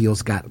 Fossil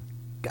fuels got.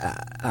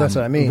 That's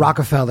what I mean.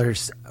 Rockefeller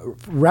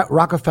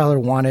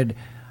wanted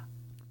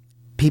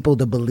people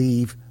to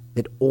believe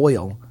that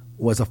oil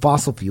was a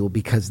fossil fuel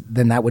because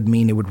then that would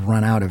mean it would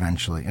run out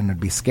eventually and it'd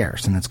be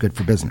scarce and it's good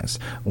for business.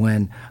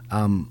 When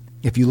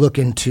if you look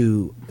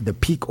into the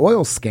peak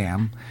oil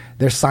scam,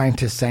 there's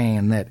scientists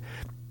saying that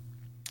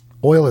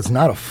oil is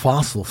not a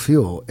fossil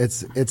fuel.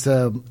 It's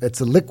a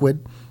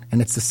liquid,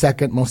 and it's the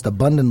second most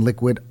abundant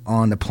liquid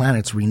on the planet.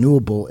 It's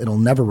renewable. It'll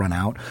never run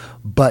out,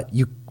 but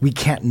we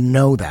can't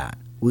know that.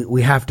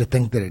 We have to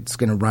think that it's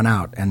going to run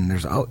out, and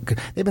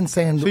they've been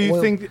saying.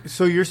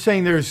 So you're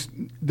saying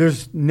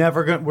we're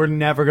never going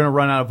to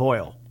run out of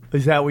oil?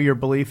 Is that what your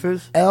belief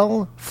is?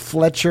 L.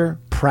 Fletcher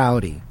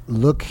Prouty,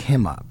 look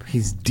him up.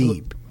 He's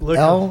deep.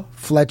 L.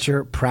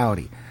 Fletcher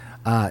Prouty.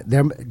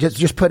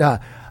 Just put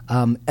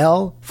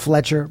L.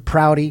 Fletcher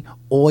Prouty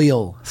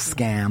oil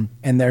scam,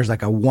 and there's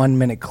like a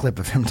 1-minute clip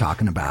of him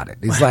talking about it.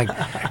 He's like,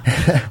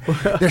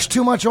 "There's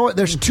too much oil.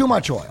 There's too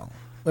much oil.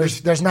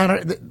 There's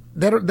not.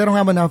 They don't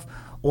have enough."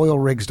 Oil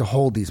rigs to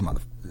hold these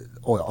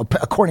oil,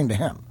 according to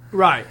him.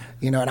 Right.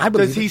 And I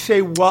believe. Does he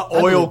say what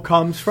oil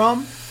comes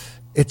from?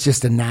 It's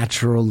just a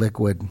natural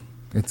liquid.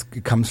 It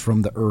comes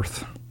from the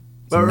earth.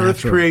 The earth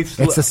creates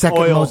it's the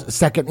second oil.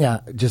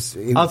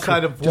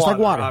 Outside of water. Just like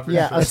water. Obviously.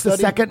 Yeah, it's the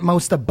second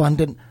most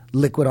abundant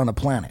liquid on the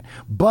planet.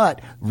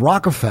 But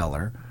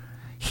Rockefeller,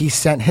 he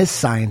sent his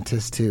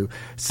scientists to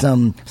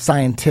some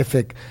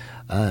scientific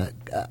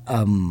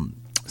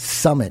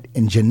summit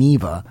in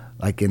Geneva,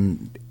 like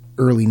in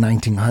early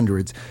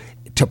 1900s,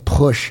 to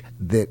push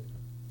that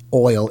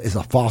oil is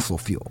a fossil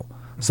fuel.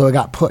 So it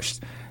got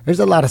pushed. There's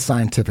a lot of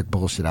scientific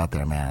bullshit out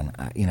there, man.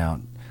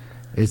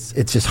 It's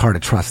just hard to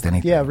trust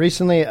anything. Yeah,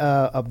 recently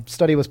a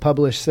study was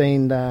published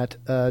saying that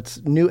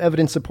it's new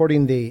evidence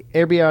supporting the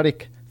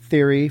abiotic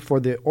theory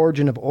for the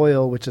origin of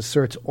oil, which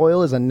asserts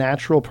oil is a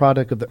natural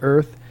product of the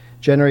earth,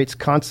 generates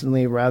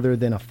constantly rather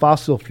than a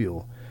fossil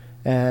fuel.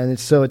 And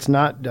so it's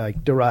not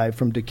derived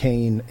from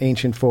decaying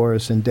ancient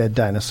forests and dead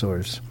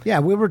dinosaurs. Yeah,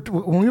 when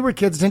we were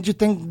kids, didn't you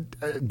think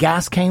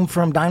gas came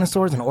from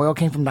dinosaurs and oil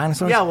came from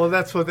dinosaurs? Yeah, well,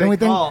 that's what they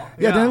call.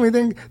 Then we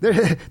think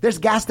there's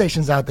gas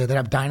stations out there that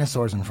have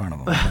dinosaurs in front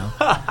of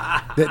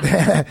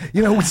them.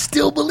 We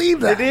still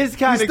believe that. It is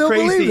kind of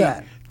crazy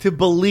to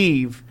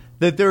believe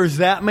that there's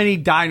that many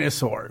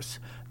dinosaurs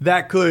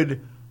that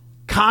could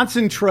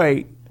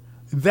concentrate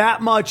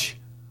that much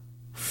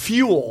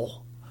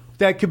fuel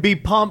that could be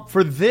pumped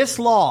for this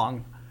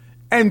long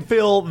and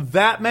fill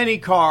that many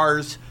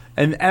cars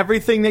and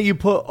everything that you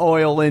put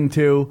oil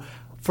into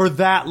for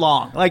that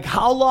long? Like,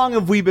 how long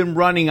have we been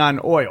running on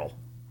oil?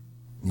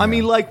 I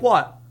mean, like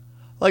what?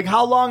 Like,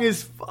 how long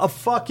is a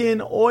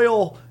fucking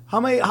oil?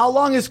 How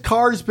long has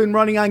cars been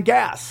running on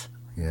gas?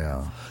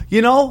 Yeah.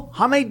 You know,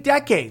 how many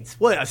decades?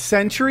 What, a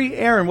century?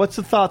 Aaron, what's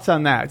the thoughts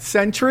on that?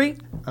 Century?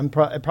 I'm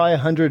probably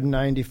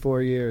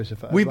 194 years.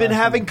 We've been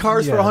having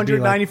cars for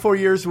 194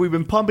 years. We've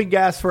been pumping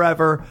gas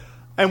forever,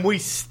 and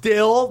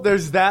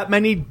there's that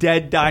many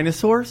dead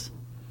dinosaurs?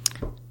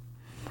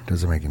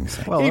 Doesn't make any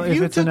sense. Well,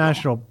 if it's a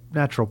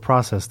natural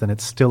process, then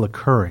it's still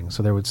occurring,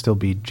 so there would still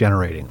be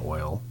generating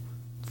oil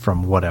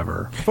from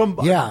whatever.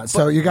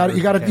 So you got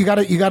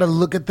to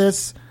look at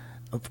this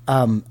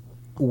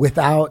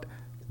without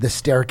the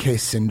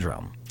staircase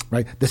syndrome,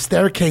 right? The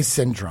staircase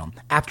syndrome.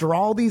 After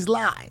all these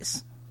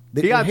lies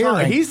that you're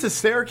hearing, he's the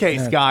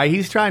staircase guy.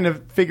 He's trying to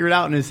figure it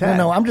out in his head.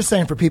 No, I'm just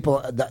saying for people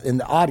in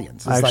the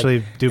audience. I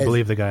actually do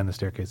believe the guy in the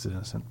staircase is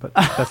innocent, but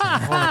that's a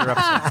whole other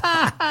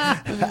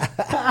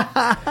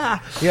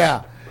episode.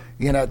 Yeah,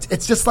 you know,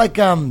 it's just like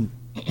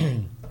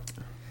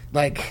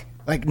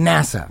like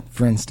NASA,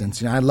 for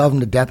instance. You know, I love them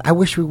to death. I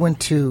wish we went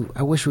to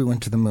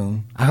the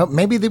moon. I hope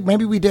maybe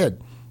we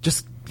did.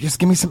 Just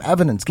give me some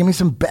evidence. Give me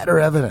some better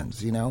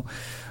evidence. You know,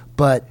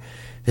 but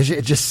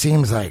it just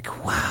seems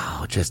like,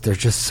 wow, there's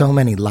just so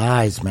many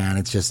lies, man.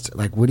 It's just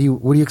like, what do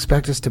you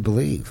expect us to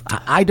believe?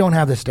 I don't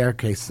have the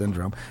staircase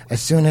syndrome.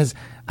 As soon as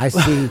I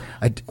see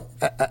a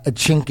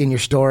chink in your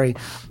story,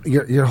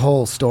 your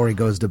whole story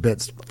goes to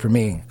bits for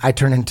me. I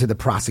turn into the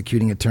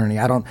prosecuting attorney.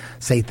 I don't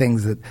say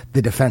things that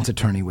the defense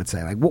attorney would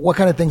say. Like, what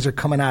kind of things are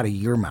coming out of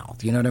your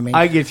mouth? You know what I mean?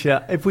 I get you.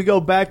 If we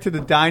go back to the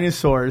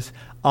dinosaurs,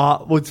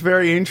 what's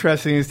very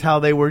interesting is how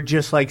they were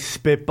just like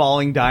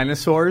spitballing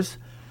dinosaurs.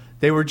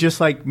 They were just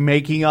like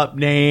making up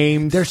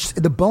names.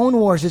 The Bone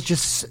Wars is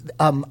just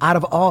out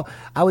of all,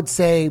 I would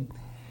say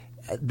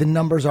the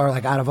numbers are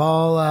like out of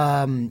all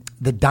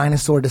the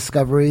dinosaur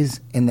discoveries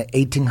in the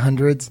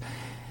 1800s,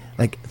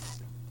 like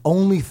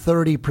only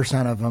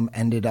 30% of them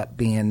ended up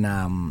being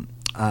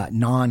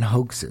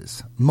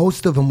non-hoaxes.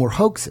 Most of them were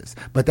hoaxes,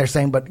 but they're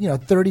saying,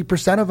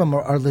 30% of them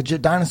are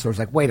legit dinosaurs.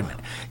 Like, wait a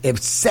minute,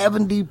 if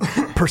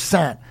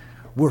 70%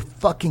 were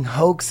fucking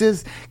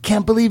hoaxes,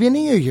 can't believe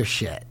any of your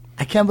shit.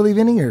 I can't believe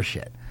any of your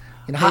shit.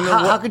 You know,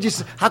 how could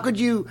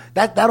you?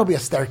 That'll be a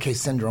staircase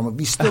syndrome. If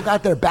you still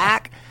got their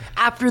back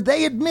after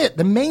they admit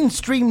the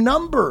mainstream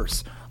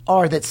numbers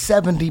are that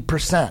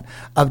 70%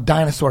 of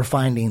dinosaur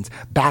findings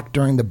back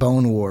during the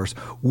Bone Wars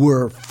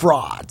were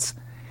frauds.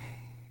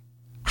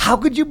 How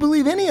could you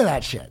believe any of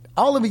that shit?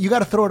 All of it, you got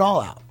to throw it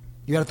all out.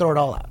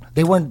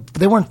 They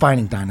weren't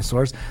finding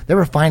dinosaurs. They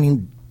were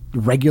finding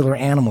regular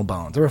animal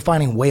bones. They were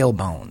finding whale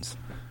bones.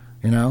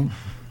 You know.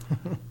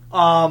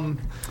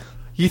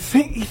 You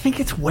think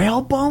it's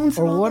whale bones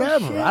or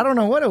whatever? I don't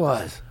know what it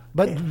was,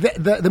 but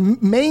the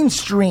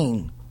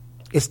mainstream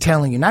is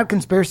telling you, not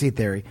conspiracy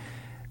theory,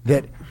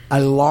 that a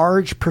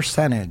large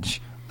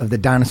percentage of the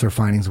dinosaur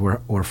findings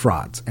were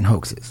frauds and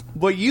hoaxes.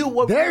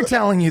 They're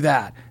telling you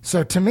that.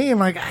 So to me, I'm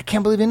like, I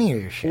can't believe any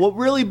of your shit. What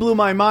really blew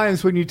my mind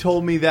is when you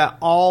told me that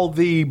all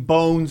the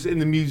bones in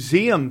the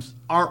museums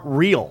aren't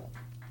real.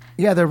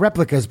 Yeah, they're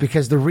replicas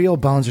because the real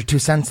bones are too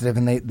sensitive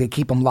and they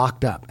keep them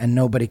locked up and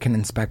nobody can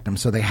inspect them.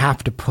 So they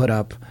have to put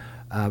up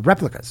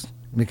replicas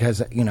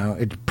because,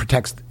 it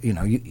protects,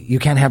 you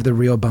can't have the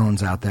real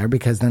bones out there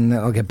because then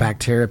they'll get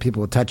bacteria,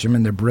 people will touch them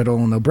and they're brittle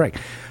and they'll break.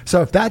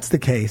 So if that's the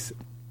case,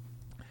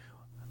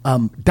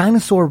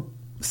 dinosaur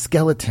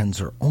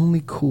skeletons are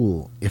only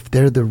cool if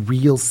they're the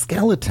real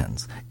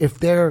skeletons. If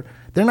they're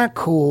not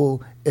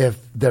cool if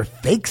they're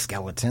fake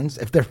skeletons.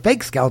 If they're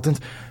fake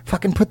skeletons,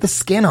 fucking put the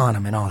skin on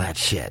them and all that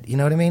shit. You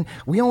know what I mean?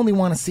 We only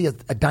want to see a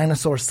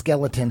dinosaur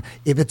skeleton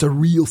if it's a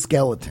real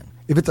skeleton.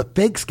 If it's a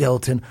fake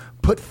skeleton,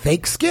 put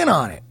fake skin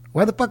on it.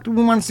 Why the fuck do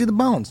we want to see the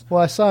bones?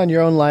 Well, I saw in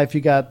your own life you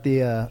got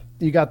the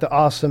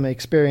awesome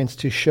experience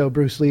to show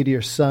Bruce Lee to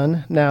your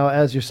son. Now,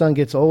 as your son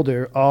gets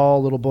older,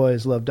 all little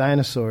boys love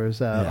dinosaurs.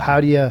 How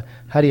do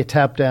you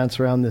tap dance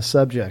around this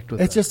subject?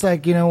 It's just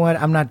like, you know what?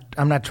 I'm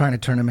not trying to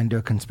turn him into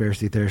a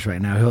conspiracy theorist right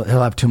now.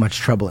 He'll have too much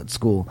trouble at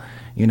school.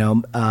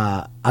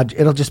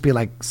 It'll just be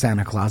like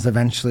Santa Claus.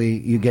 Eventually,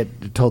 you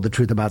get told the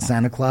truth about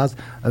Santa Claus.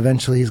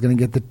 Eventually, he's going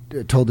to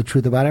get told the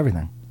truth about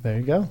everything. There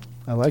you go.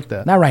 I like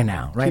that. Not right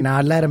now. Right now,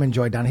 I let him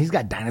enjoy dinosaurs. He's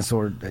got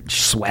dinosaur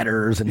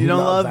sweaters. And you don't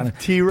love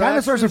T-Rex?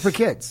 Dinosaurs are for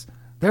kids.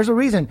 There's a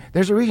reason.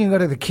 You go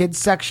to the kids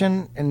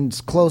section in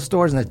clothes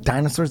stores, and there's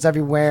dinosaurs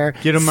everywhere.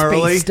 Get them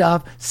early.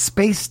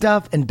 Space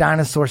stuff, and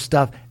dinosaur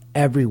stuff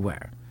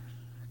everywhere.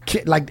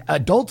 Like,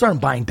 adults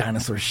aren't buying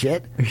dinosaur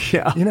shit.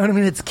 Yeah. You know what I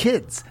mean? It's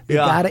kids. You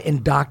got to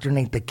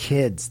indoctrinate the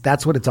kids.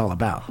 That's what it's all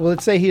about. Well,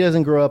 let's say he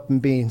doesn't grow up and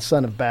being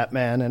son of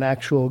Batman, an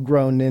actual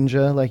grown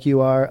ninja like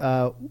you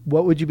are.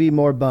 What would you be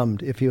more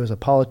bummed if he was a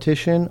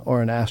politician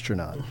or an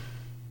astronaut?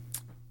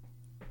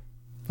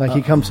 Like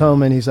he comes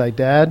home and he's like,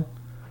 Dad,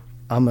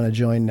 I'm going to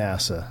join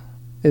NASA?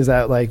 Is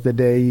that like the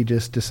day you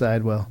just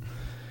decide, well,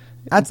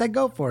 I'd say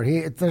go for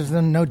it. There's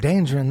no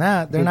danger in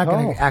that. They're not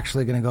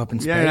actually going to go up in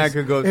space. Yeah, you're not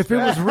gonna go. If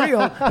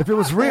it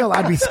was real,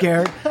 I'd be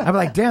scared. I'd be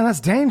like, damn, that's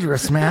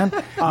dangerous, man.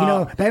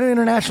 That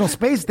International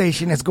Space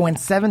Station is going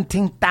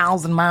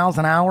 17,000 miles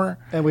an hour.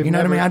 And we've you know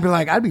what I never- mean? I'd be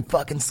like, I'd be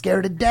fucking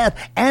scared to death.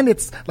 And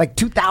it's like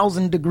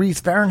 2,000 degrees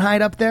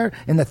Fahrenheit up there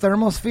in the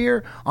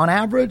thermosphere on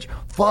average.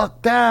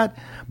 Fuck that.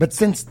 But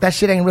since that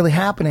shit ain't really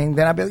happening,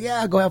 then I'd be like,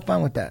 yeah, go have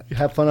fun with that. you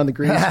have fun on the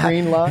green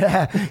screen lot?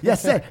 Yeah,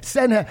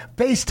 send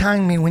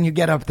FaceTime me when you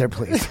get up there,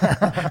 please.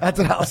 That's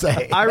what I'll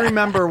say. I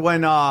remember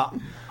when I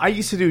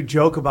used to do a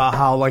joke about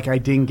how like I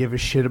didn't give a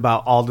shit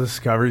about all the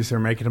discoveries they're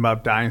making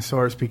about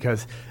dinosaurs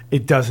because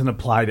it doesn't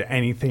apply to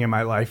anything in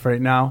my life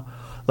right now.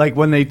 Like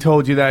when they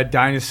told you that a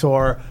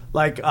dinosaur,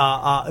 like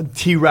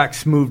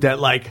T-Rex moved at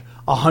like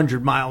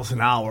 100 miles an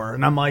hour,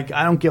 and I'm like,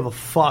 I don't give a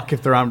fuck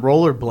if they're on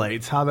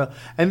rollerblades.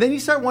 And then you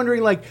start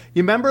wondering, like,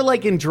 you remember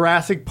like in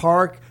Jurassic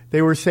Park,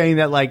 they were saying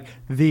that like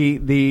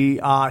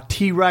the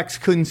T-Rex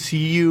couldn't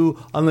see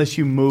you unless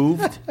you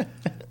moved.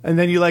 And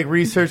then you like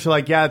research,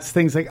 like, yeah, it's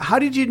things like, how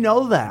did you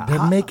know that?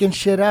 They're making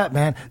shit up,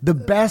 man. The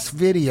best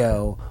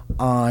video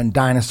on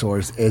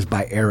dinosaurs is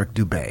by Eric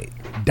Dubay.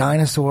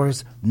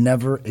 Dinosaurs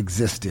Never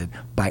Existed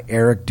by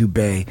Eric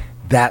Dubay.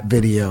 That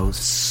video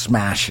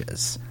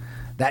smashes.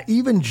 That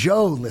even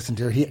Joe listened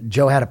to.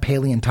 Joe had a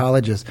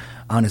paleontologist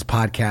on his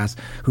podcast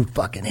who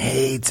fucking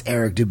hates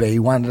Eric Dubay. He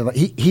wanted to.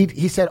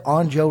 He said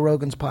on Joe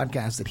Rogan's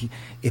podcast that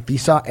if he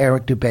saw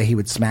Eric Dubay, he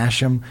would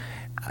smash him.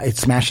 He'd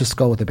smash his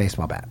skull with a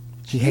baseball bat.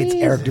 He hates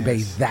Eric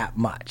Dubay that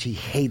much. He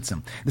hates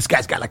him. This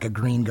guy's got like a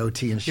green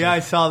goatee and shit. Yeah, I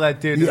saw that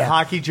dude in a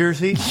hockey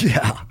jersey.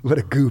 Yeah, what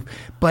a goof.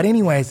 But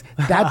anyways,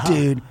 that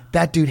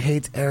dude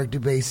hates Eric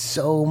Dubay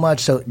so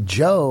much. So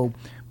Joe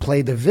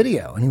played the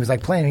video, and he was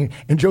like playing,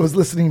 and Joe was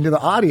listening to the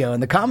audio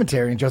and the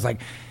commentary, and Joe's like,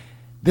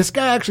 this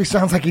guy actually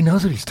sounds like he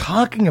knows what he's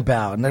talking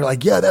about. And they're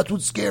like, yeah, that's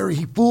what's scary.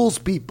 He fools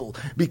people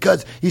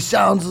because he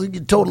sounds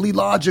like totally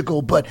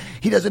logical, but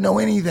he doesn't know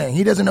anything.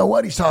 He doesn't know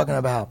what he's talking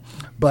about.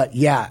 But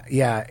yeah,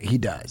 he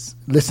does.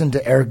 Listen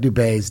to Eric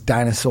Dubay's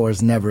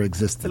Dinosaurs Never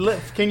Existed.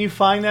 Can you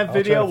find that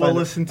video? We'll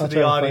listen to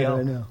the audio.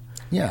 Right now.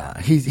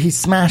 Yeah, he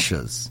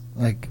smashes.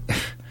 Like,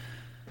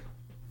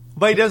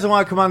 But he doesn't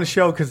want to come on the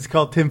show because it's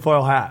called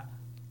Tinfoil Hat.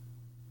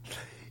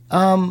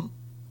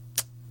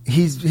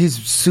 he's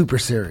super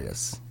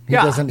serious. He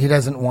Yeah. doesn't. The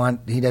class Dinosauria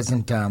was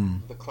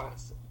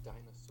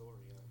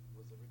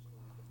originally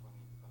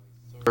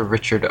defined by Sir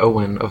Richard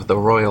Owen of the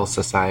Royal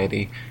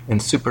Society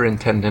and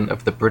superintendent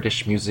of the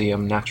British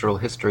Museum Natural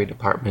History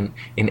Department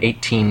in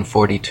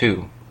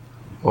 1842.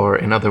 Or,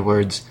 in other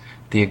words,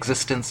 the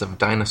existence of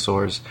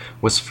dinosaurs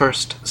was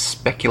first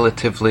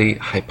speculatively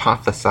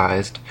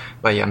hypothesized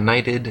by a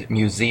knighted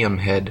museum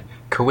head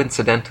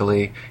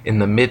coincidentally in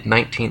the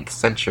mid-19th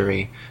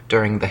century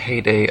during the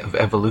heyday of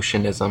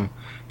evolutionism,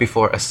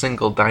 before a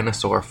single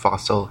dinosaur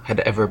fossil had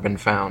ever been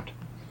found.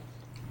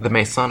 The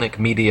Masonic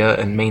media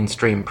and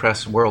mainstream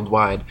press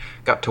worldwide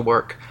got to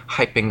work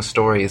hyping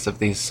stories of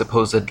these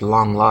supposed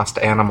long-lost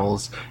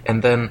animals,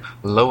 and then,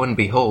 lo and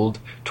behold,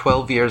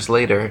 12 years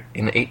later,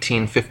 in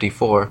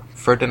 1854,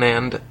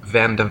 Ferdinand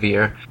van der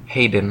Veer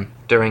Hayden,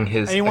 during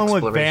his Anyone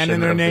with Van in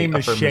exploration their of name the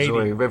is upper shady.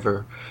 Missouri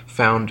River,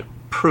 found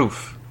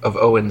proof of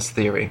Owen's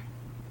theory.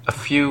 A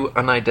few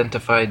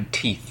unidentified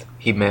teeth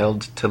he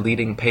mailed to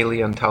leading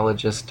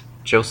paleontologist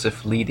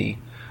Joseph Leidy,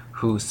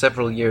 who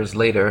several years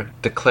later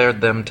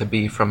declared them to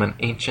be from an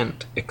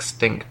ancient,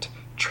 extinct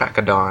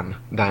Trachodon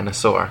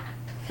dinosaur,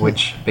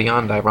 which,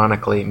 beyond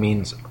ironically,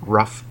 means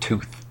rough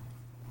tooth.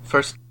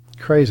 First,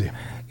 Crazy.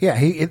 Yeah,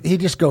 he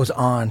just goes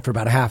on for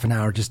about a half an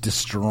hour just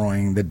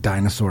destroying the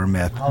dinosaur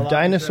myth.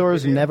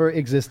 Dinosaurs never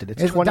existed.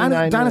 It's 29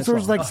 minutes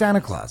Dinosaurs long. like Santa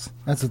Claus.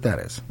 That's what that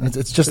is.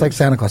 It's just like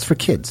Santa Claus for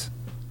kids.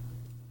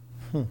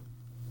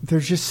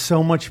 There's just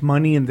so much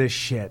money in this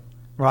shit,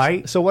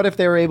 right? So what if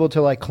they were able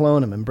to like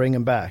clone them and bring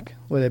them back?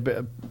 Would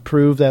it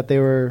prove that they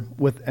were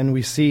with? And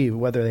we see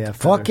whether they have.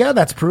 Fuck feathers. yeah,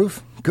 that's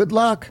proof. Good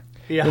luck.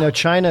 Yeah. You know,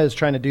 China is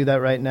trying to do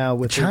that right now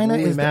with China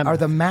the woolly mammoth. are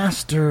the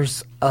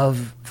masters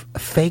of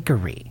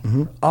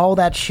fakery. All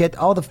that shit,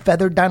 all the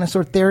feathered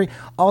dinosaur theory,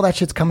 all that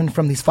shit's coming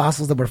from these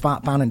fossils that were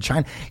found in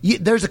China.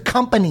 There's a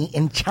company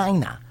in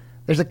China.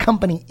 There's a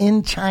company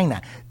in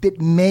China that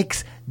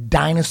makes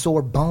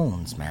dinosaur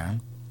bones,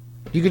 man.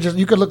 You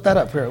could look that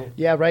up here.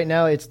 Yeah, right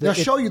now it's They'll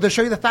show you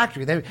the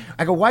factory.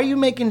 I go, why are you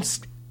making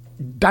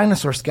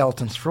dinosaur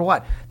skeletons for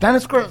what?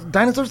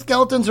 Dinosaur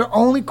skeletons are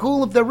only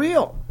cool if they're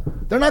real.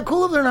 They're not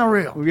cool if they're not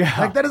real. Yeah.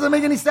 Like, that doesn't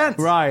make any sense.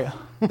 Right.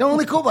 They're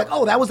only cool, like,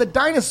 oh, that was a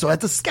dinosaur.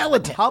 That's a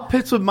skeleton. How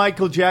pissed would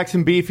Michael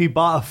Jackson be if he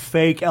bought a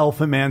fake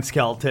Elephant Man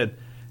skeleton?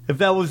 If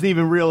that wasn't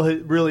even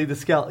really the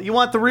skeleton. You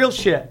want the real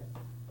shit.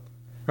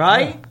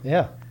 Right?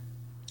 Yeah.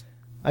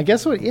 I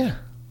guess what? Yeah.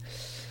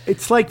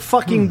 It's like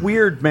fucking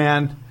weird,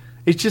 man.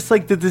 It's just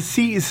like the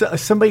disease.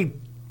 Somebody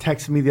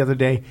texted me the other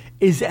day,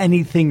 is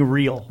anything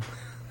real?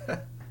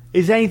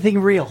 Is anything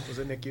real? Was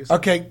it Nick Houston?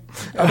 Okay.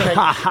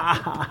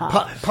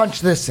 Punch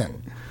this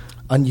in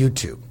on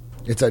YouTube.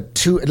 It's a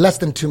less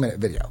than 2 minute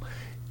video.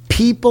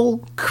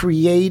 People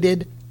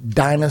created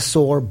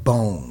dinosaur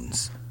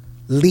bones.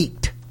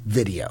 Leaked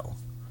video.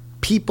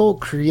 People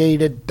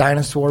created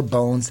dinosaur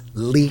bones.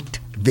 Leaked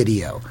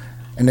video.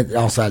 And it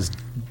also has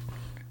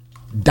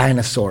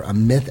dinosaur, a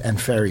myth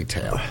and fairy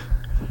tale.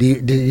 Do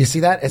you see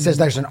that? It says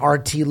there's an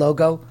RT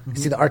logo. You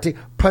see the RT?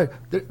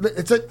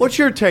 What's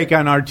your take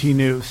on RT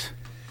News?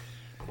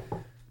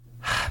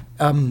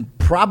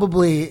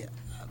 Probably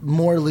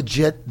more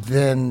legit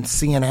than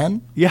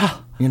CNN. Yeah.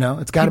 You know,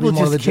 it's got to be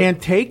more legit. People just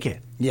can't take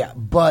it. Yeah,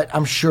 but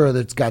I'm sure that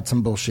it's got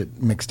some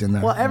bullshit mixed in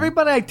there. Well,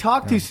 everybody I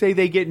talk to say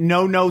they get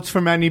no notes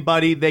from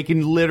anybody. They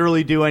can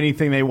literally do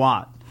anything they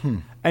want.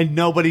 And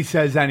nobody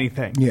says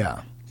anything.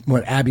 Yeah.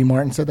 What, Abby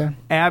Martin said that?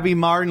 Abby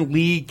Martin,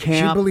 Lee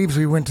Camp. She believes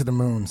we went to the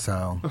moon,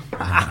 so.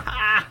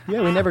 Yeah,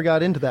 we never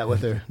got into that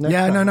with her. No,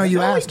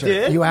 you asked her.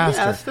 Did. You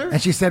asked her. And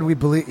she said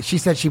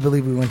she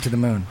believed we went to the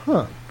moon.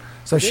 Huh.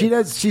 So she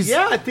does.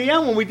 Yeah, at the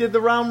end when we did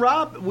the round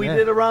robin, we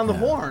did around the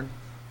horn.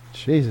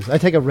 Jesus, I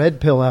take a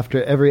red pill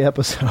after every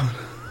episode.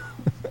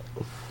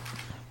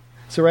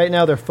 So right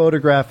now they're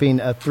photographing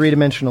a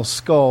 3-dimensional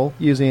skull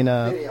using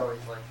a...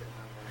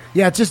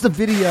 Yeah, it's just a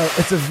video.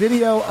 It's a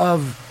video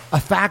of a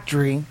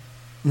factory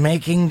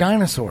making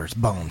dinosaurs'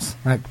 bones.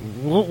 Like,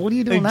 what are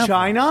you doing in that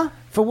China?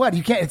 For what?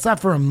 You can't. It's not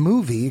for a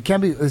movie. It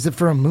can't be. Is it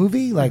for a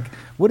movie? Like,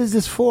 what is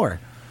this for?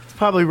 It's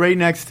probably right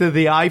next to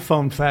the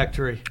iPhone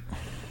factory.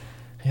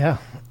 Yeah.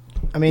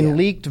 I mean,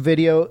 leaked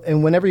video,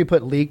 and whenever you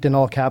put leaked and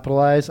all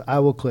capitalized, I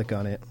will click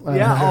on it.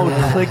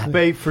 Yeah,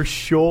 clickbait for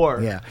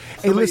sure. Yeah.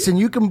 Hey, listen,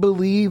 you can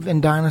believe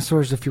in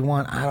dinosaurs if you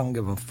want. I don't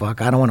give a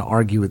fuck. I don't want to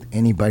argue with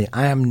anybody.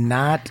 I am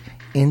not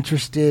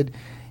interested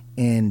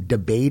in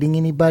debating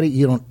anybody.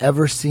 You don't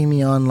ever see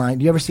me online.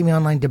 Do you ever see me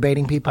online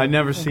debating people? I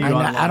never see you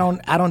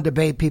online. I don't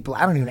debate people.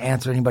 I don't even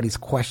answer anybody's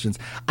questions.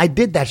 I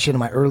did that shit in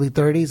my early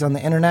 30s on the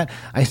internet.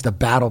 I used to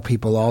battle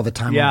people all the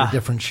time over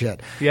different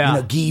shit. Yeah.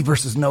 You know, gi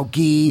versus no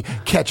gi,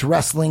 catch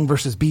wrestling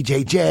versus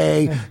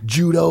BJJ,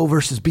 judo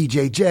versus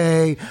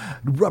BJJ,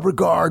 rubber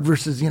guard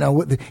versus, I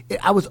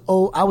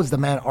was the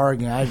man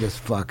arguing. I just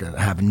fucking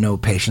have no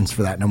patience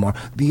for that no more.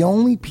 The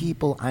only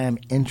people I am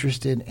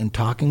interested in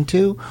talking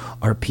to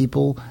are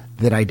people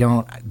that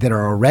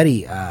are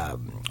already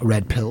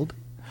red-pilled,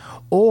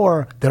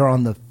 or they're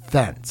on the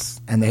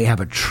fence and they have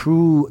a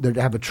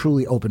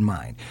truly open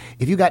mind.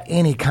 If you got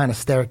any kind of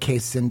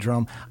staircase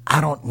syndrome,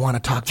 I don't want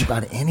to talk to you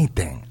about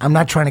anything. I'm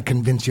not trying to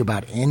convince you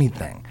about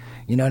anything.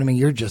 You know what I mean?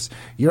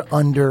 You're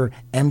under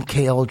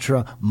MK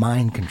Ultra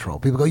mind control.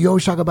 People go, you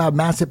always talk about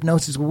mass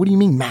hypnosis. Well, what do you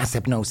mean mass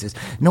hypnosis?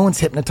 No one's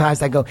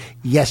hypnotized. I go,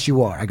 yes,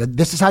 you are. I go,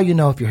 this is how you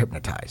know if you're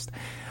hypnotized.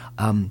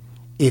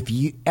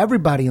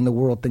 Everybody in the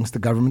world thinks the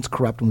government's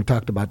corrupt, and we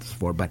talked about this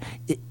before, but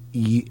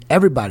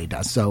everybody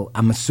does. So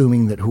I'm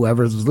assuming that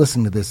whoever's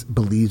listening to this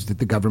believes that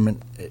the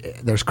government,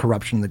 there's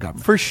corruption in the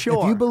government. For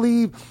sure.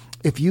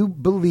 If you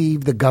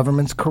believe the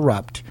government's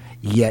corrupt,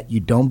 yet you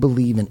don't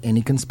believe in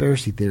any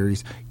conspiracy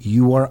theories,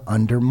 you are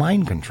under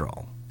mind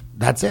control.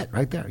 That's it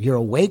right there. You're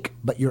awake,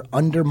 but you're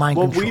under mind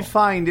control. What we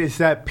find is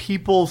that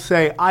people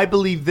say, I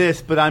believe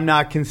this, but I'm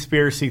not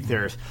conspiracy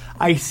theorist.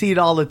 I see it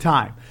all the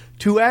time.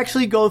 To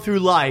actually go through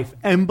life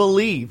and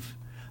believe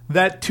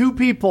that two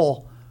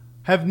people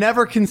have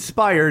never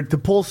conspired to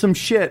pull some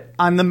shit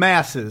on the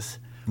masses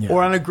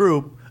or on a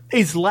group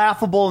is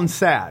laughable and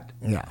sad.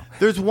 Yeah.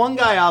 There's one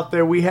guy out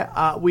there. We had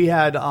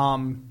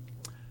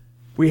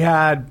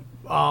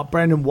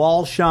Brandon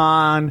Walsh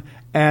on,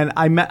 and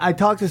I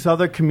talked to this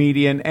other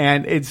comedian,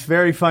 and it's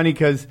very funny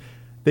because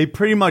they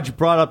pretty much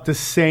brought up the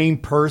same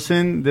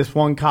person. This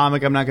one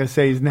comic, I'm not going to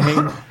say his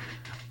name.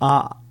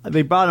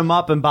 They brought him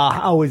up about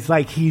how it's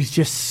like he's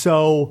just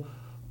so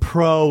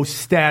pro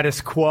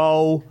status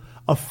quo,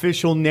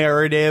 official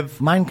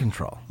narrative. Mind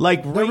control.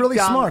 Like they're really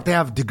smart. They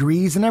have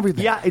degrees and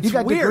everything. Yeah, it's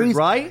got weird, degrees,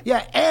 right?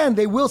 Yeah, and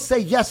they will say,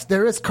 yes,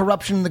 there is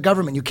corruption in the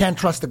government. You can't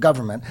trust the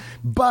government.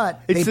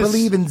 But they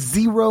believe in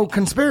zero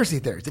conspiracy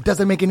theories. It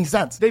doesn't make any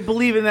sense. They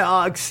believe in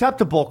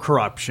acceptable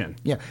corruption.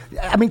 Yeah.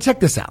 I mean,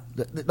 check this out.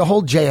 The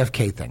whole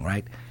JFK thing,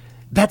 right?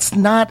 That's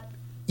not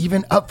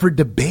even up for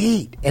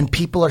debate, and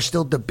people are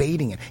still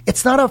debating it.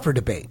 It's not up for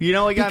debate. You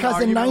know,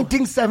 because in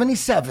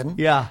 1977,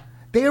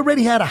 they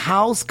already had a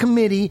House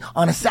Committee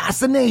on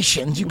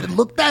Assassinations. You can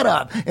look that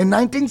up. In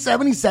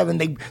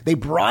 1977, they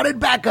brought it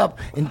back up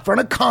in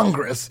front of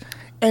Congress,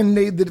 and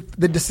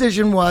the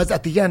decision was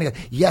at the end,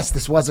 yes,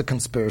 this was a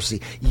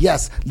conspiracy.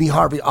 Yes, Lee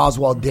Harvey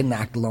Oswald didn't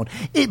act alone.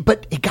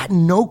 But it got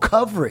no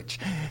coverage.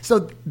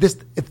 So if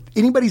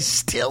anybody's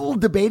still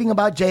debating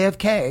about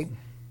JFK,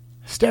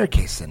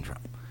 staircase syndrome.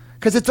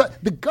 Because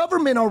the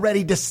government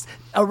already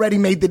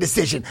made the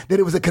decision that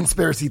it was a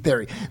conspiracy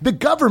theory. The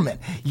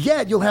government.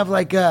 Yet you'll have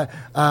like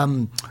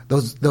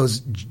those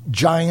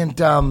giant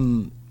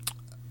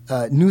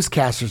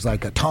newscasters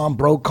like Tom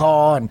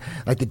Brokaw and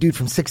like the dude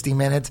from 60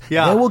 Minutes.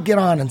 Yeah. They will get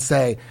on and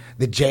say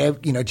that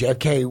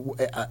JFK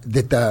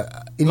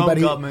that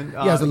anybody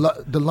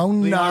the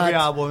lone nut.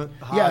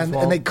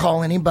 And they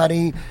call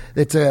anybody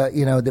that's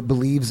that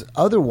believes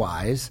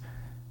otherwise.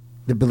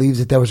 that believes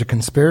that there was a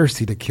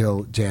conspiracy to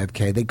kill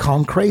JFK. They call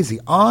him crazy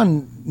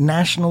on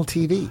national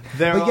TV.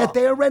 But yet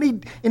they already,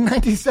 in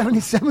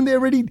 1977, they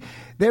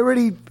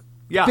already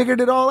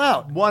figured it all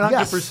out.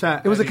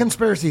 100%. It was a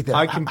conspiracy thing.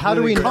 How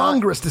do we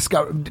Congress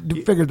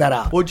figured that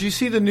out? Well, did you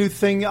see the new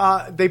thing?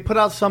 They put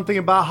out something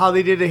about how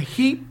they did a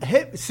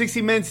hit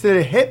 60 Minutes did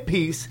a hit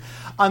piece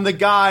on the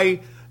guy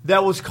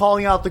that was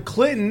calling out the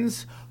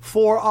Clintons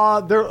for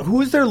who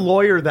was their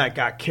lawyer that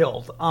got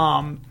killed?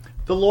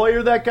 The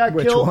lawyer that got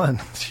killed? Which one?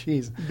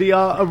 Jeez. The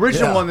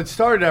original one that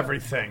started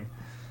everything.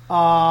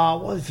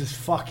 What is his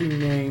fucking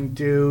name,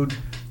 dude?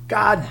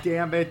 God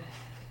damn it.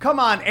 Come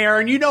on,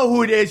 Aaron. You know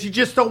who it is. You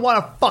just don't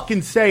want to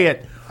fucking say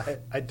it.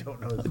 I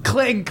don't know.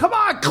 Clinton. Come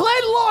on,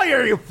 Clinton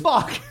lawyer, you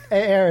fuck.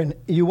 Hey, Aaron,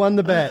 you won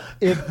the bet.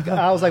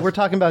 I was like, we're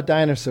talking about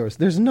dinosaurs.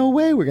 There's no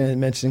way we're going to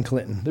mention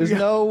Clinton. There's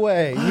no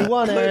way. You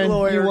won, Aaron.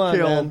 You won,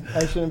 man.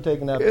 I should have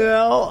taken that.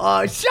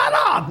 Shut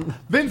up.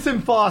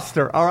 Vincent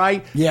Foster, all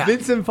right? Yeah.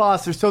 Vincent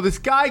Foster. So this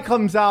guy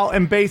comes out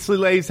and basically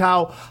lays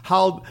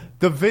how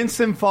the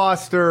Vincent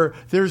Foster,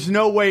 there's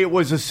no way it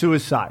was a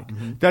suicide.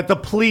 Mm-hmm. That the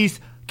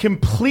police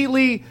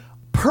completely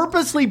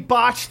purposely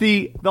botched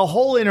the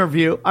whole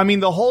interview. I mean,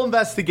 the whole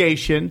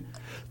investigation.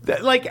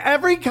 Like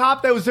every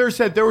cop that was there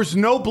said there was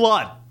no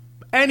blood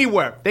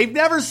anywhere. They've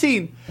never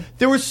seen.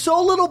 There was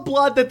so little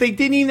blood that they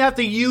didn't even have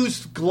to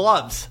use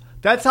gloves.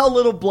 That's how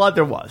little blood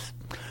there was.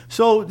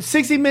 So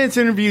 60 Minutes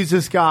interviews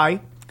this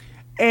guy,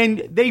 and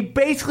they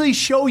basically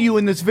show you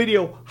in this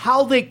video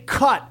how they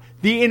cut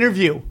the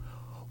interview.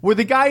 Where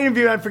the guy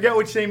interviewed, I forget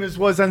which name this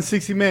was on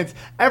 60 Minutes,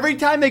 every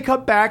time they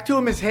cut back to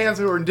him, his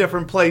hands were in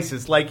different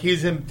places, like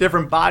he's in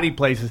different body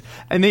places,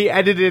 and they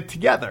edited it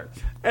together.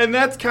 And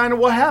that's kind of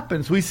what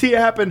happens. We see it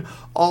happen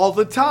all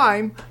the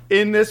time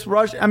in this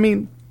rush. I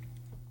mean,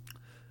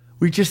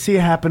 we just see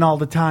it happen all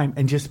the time,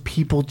 and just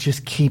people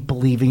just keep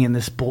believing in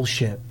this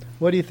bullshit.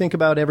 What do you think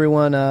about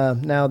everyone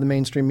now, the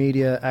mainstream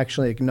media,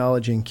 actually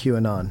acknowledging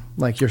QAnon?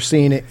 Like, you're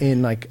seeing it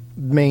in, like,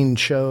 main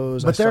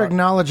shows. But they're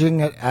acknowledging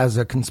it as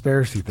a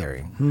conspiracy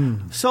theory.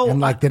 So, and,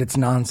 like, that it's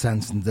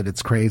nonsense and that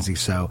it's crazy.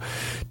 So,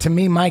 to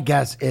me, my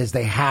guess is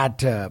they had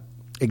to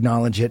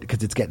acknowledge it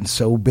because it's getting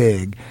so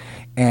big.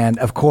 And,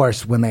 of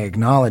course, when they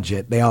acknowledge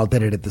it, they all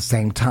did it at the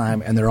same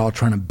time, and they're all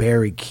trying to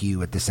bury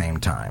Q at the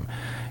same time,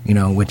 you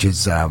know, which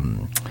is...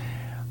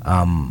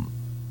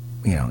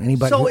 you know,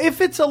 anybody. So if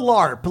it's a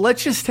LARP,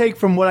 let's just take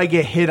from what I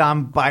get hit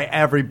on by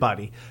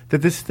everybody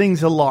that this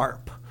thing's a LARP.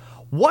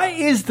 What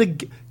is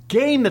the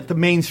game that the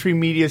mainstream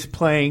media is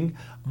playing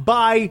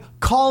by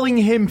calling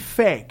him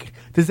fake?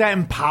 Does that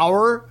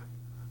empower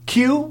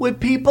Q with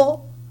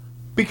people?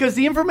 Because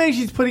the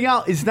information he's putting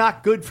out is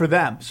not good for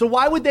them. So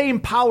why would they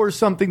empower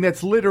something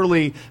that's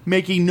literally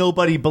making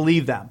nobody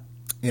believe them?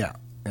 Yeah.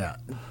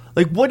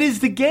 Like, what is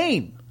the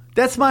game?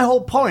 That's my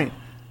whole point.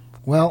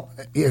 Well,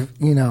 if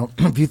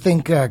you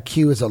think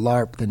Q is a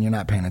LARP, then you're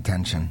not paying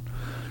attention.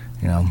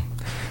 You know,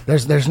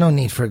 there's no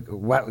need for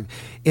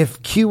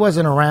if Q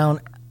wasn't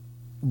around,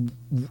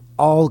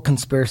 all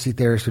conspiracy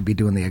theorists would be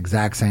doing the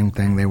exact same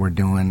thing they were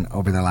doing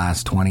over the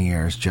last 20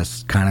 years,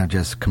 just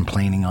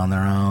complaining on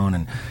their own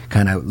and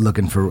kind of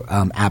looking for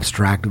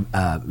abstract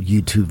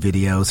YouTube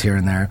videos here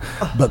and there.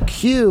 But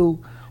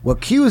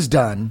what Q has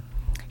done,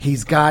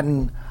 he's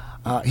gotten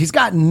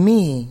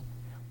me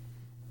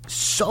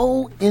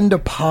so into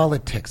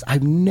politics.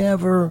 I've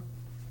never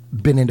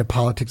been into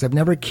politics. I've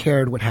never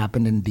cared what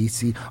happened in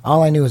D.C.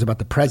 All I knew was about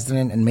the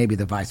president and maybe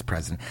the vice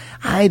president.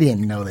 I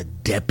didn't know the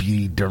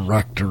deputy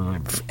director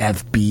of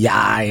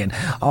FBI and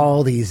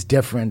all these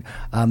different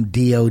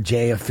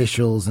DOJ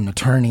officials and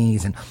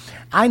attorneys. And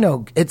I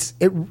know it's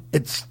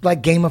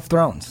like Game of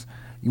Thrones.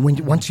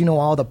 Once you know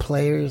all the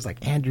players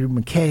like Andrew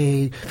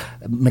McCabe,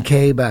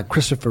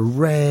 Christopher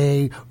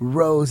Wray,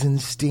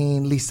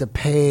 Rosenstein, Lisa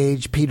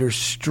Page, Peter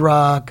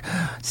Strzok,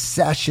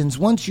 Sessions,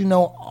 once you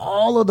know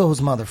all of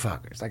those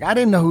motherfuckers. Like, I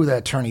didn't know who the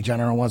attorney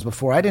general was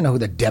before. I didn't know who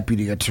the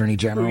deputy attorney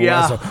general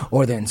was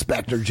or the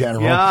inspector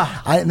general.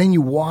 Yeah. And then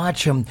you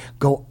watch him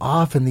go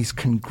off in these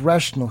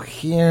congressional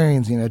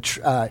hearings, you know,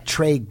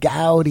 Trey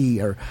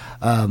Gowdy or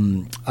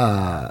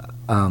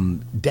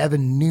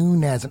Devin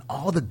Nunes and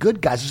all the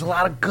good guys. There's a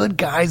lot of good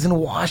guys in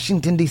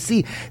Washington,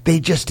 D.C.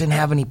 They just didn't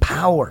have any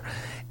power.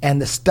 And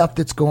the stuff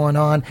that's going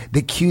on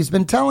that Q's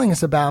been telling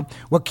us about,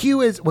 what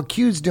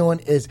Q's doing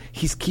is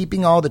he's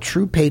keeping all the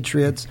true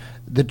patriots,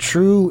 the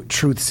true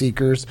truth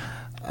seekers.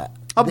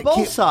 On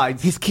both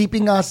sides. He's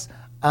keeping us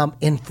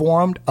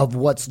informed of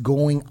what's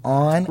going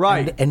on.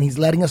 Right. And he's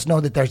letting us know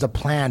that there's a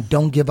plan.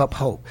 Don't give up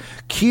hope.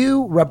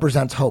 Q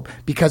represents hope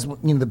because,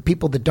 you know, the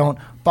people that don't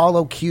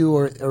follow Q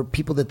or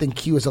people that think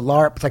Q is a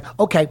LARP, it's like,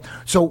 okay,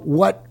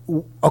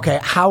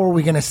 how are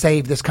we going to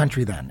save this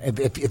country then?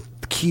 If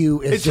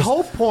Q is it's just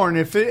hope porn.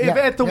 If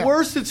at the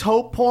worst it's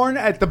hope porn,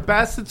 at the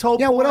best it's hope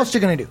porn. What else are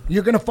you going to do?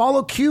 You're going to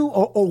follow Q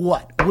or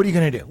what? What are you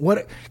going to do?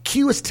 What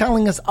Q is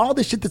telling us all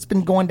the shit that's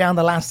been going down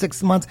the last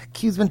 6 months.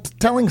 Q's been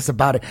telling us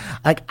about it.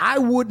 Like, I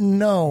wouldn't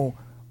know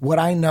what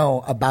I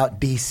know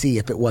about DC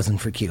if it wasn't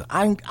for Q.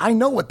 I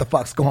know what the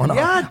fuck's going on.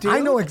 Yeah, dude. I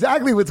know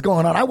exactly what's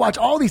going on. I watch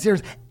all these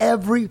hearings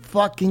every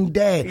fucking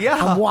day. Yeah.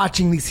 I'm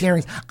watching these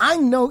hearings. I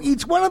know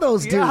each one of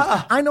those dudes.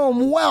 Yeah. I know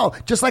them well,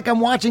 just like I'm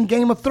watching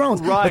Game of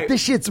Thrones. Right. But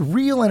this shit's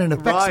real and it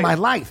affects Right. my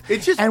life.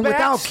 It's just and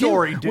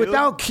backstory, dude.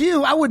 Without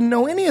Q, I wouldn't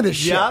know any of this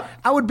shit. Yep.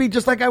 I would be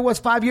just like I was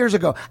 5 years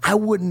ago. I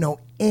wouldn't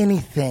know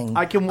anything.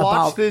 I can watch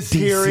about this DC.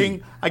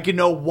 hearing. I can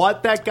know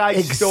what that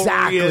guy's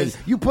story is.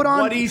 You put on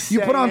what he's you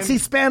put on saying.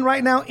 C-SPAN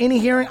right now, any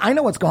hearing, I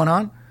know what's going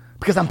on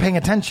because I'm paying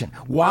attention.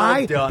 Why?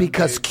 Well done,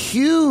 because dude.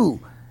 Q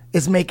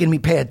is making me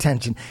pay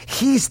attention.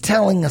 He's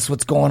telling us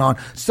what's going on.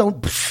 So,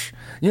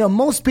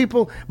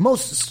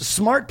 most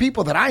smart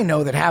people that I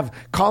know that have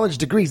college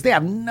degrees, they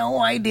have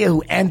no idea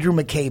who Andrew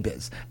McCabe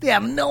is. They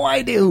have no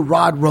idea who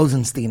Rod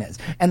Rosenstein is.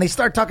 And they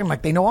start talking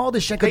like they know all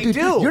this shit. They Dude,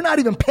 do. You're not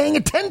even paying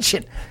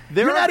attention.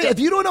 If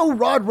you don't know who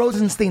Rod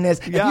Rosenstein is,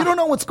 if you don't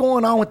know what's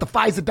going on with the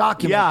FISA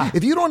document,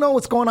 if you don't know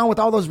what's going on with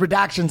all those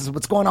redactions,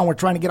 what's going on, we're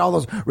trying to get all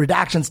those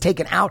redactions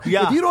taken out.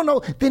 Yeah. If you don't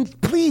know, then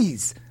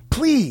please,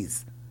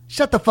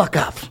 shut the fuck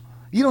up.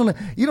 You don't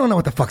know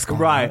what the fuck's going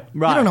on. Right.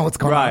 You don't know what's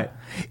going right. on.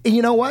 And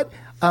you know what?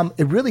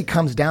 It really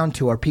comes down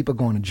to, are people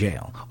going to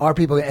jail? Are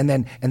people, and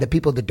the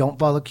people that don't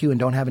follow Q and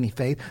don't have any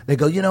faith, they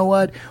go, you know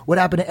what? What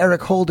happened to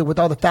Eric Holder with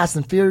all the Fast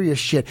and Furious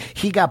shit?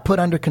 He got put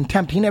under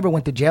contempt. He never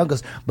went to jail.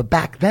 Goes, but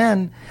back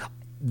then,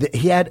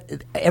 he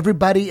had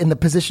everybody in the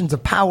positions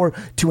of power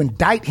to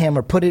indict him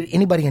or put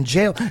anybody in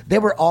jail. They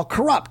were all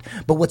corrupt.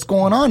 But what's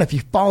going on, if you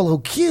follow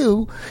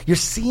Q, you're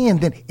seeing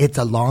that it's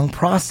a long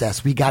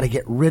process. We got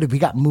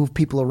to move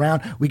people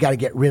around. We got to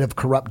get rid of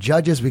corrupt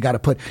judges. We got to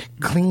put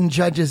clean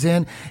judges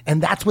in.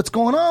 And that's what's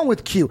going on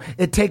with Q.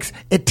 It takes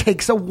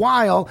a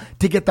while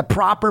to get the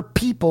proper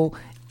people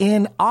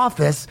in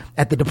office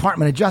at the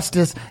Department of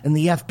Justice and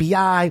the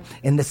FBI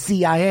and the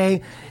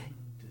CIA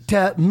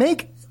to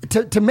make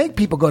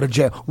people go to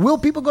jail. Will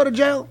people go to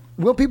jail?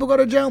 Will people go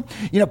to jail?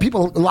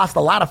 People lost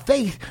a lot of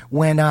faith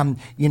when,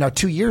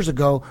 2 years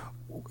ago,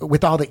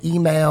 with all the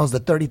emails, the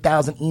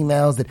 30,000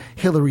 emails that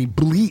Hillary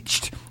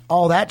bleached,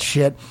 all that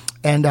shit,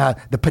 and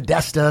the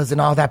Podestas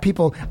and all that.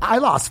 I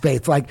lost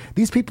faith. Like,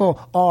 these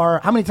people are,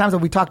 how many times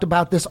have we talked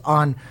about this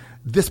on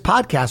this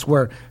podcast,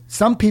 where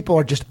some people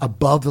are just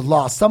above the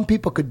law. Some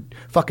people could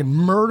fucking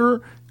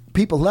murder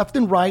people left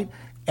and right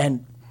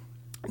and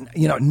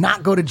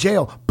not go to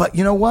jail. But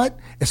you know what?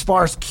 As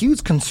far as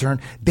Q's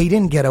concerned, they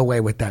didn't get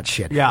away with that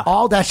shit. Yeah.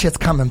 All that shit's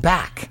coming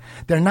back.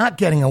 They're not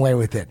getting away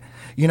with it.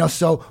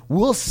 So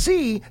we'll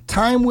see.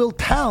 Time will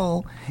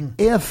tell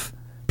if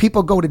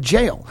people go to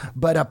jail.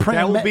 But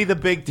that will be the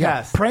big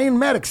test. Praying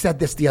Medic said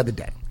this the other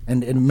day.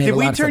 And it made Did a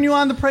we lot of turn sense. you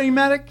on to Praying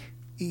Medic?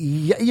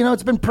 Yeah,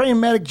 it's been Praying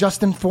Medic,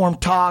 Just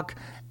Informed Talk,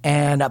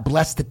 and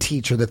Bless the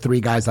Teacher, the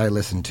three guys I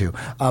listened to.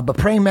 But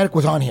Praying Medic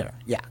was on here.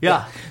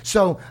 Yeah.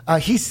 So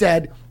he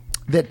said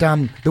that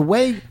the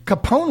way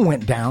Capone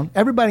went down,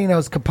 everybody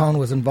knows Capone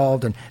was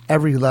involved in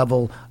every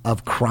level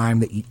of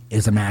crime that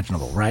is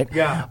imaginable, right?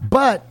 Yeah.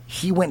 But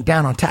he went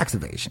down on tax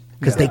evasion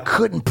because they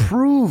couldn't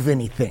prove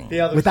anything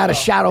without a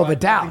shadow of a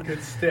doubt. Nothing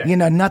could stick.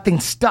 Nothing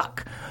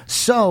stuck.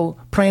 So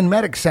Praying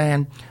Medic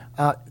saying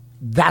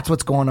that's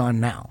what's going on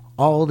now.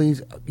 All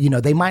these,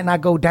 they might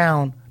not go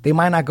down. They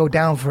might not go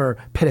down for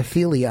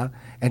pedophilia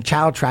and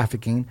child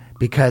trafficking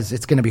because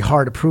it's going to be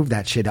hard to prove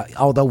that shit,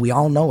 although we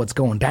all know it's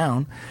going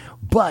down.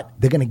 But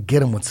they're going to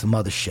get them with some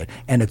other shit.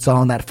 And it's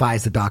all in that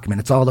FISA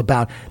document. It's all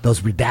about those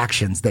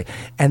redactions.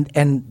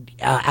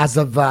 As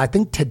of, I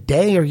think,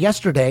 today or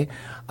yesterday,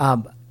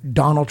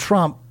 Donald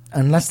Trump,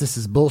 unless this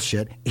is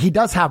bullshit, he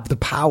does have the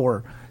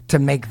power to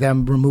make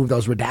them remove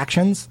those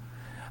redactions.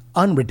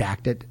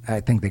 Unredacted,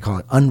 I think they call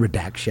it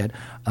unredact shit.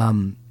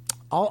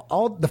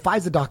 All the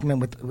FISA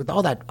document with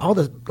all that, all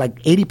the,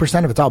 like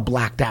 80% of it's all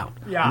blacked out.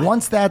 Yeah.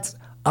 Once that's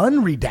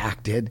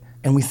unredacted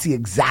and we see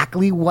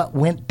exactly what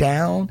went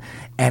down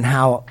and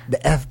how the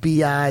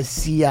FBI,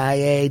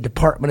 CIA,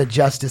 Department of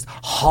Justice,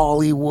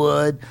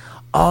 Hollywood,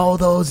 all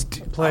those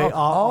Play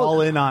all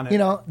in on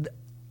it.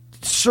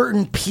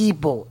 Certain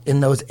people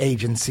in those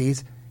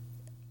agencies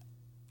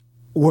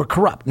were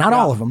corrupt. Not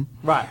all of them.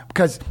 Right.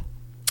 Because,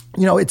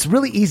 it's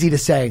really easy to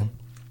say,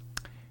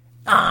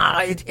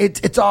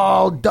 it's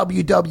all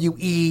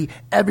WWE,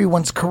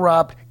 everyone's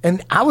corrupt.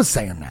 And I was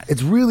saying that.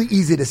 It's really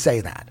easy to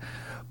say that.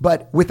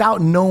 But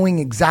without knowing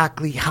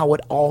exactly how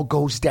it all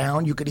goes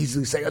down, you could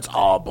easily say it's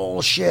all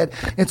bullshit,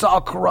 it's all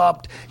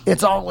corrupt,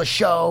 it's all a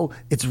show.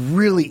 It's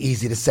really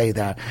easy to say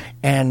that.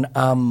 And,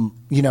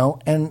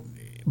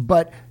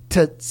 but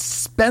to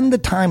spend the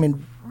time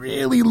and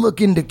really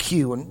look into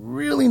Q and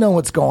really know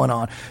what's going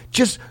on,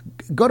 just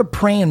go to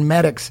Praying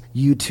Medic's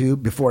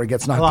YouTube before it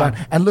gets knocked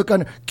down and look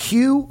on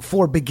Q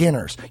for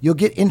Beginners. You'll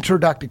get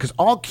introductory, because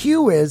all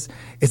Q is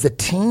a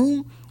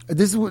team.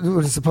 This is what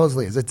it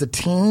supposedly is. It's a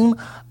team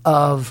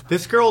of...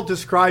 This girl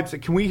describes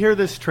it. Can we hear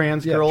this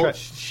trans girl?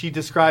 She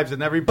describes it,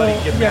 and everybody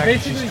get back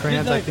if she's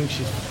trans. I think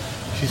she's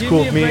cool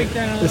with me.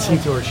 Listen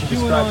to her. She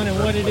describes and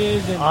what it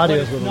is and audio's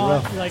what it's a little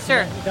not. rough. Like,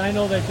 sure. I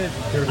know that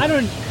I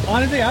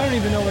don't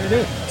even know what it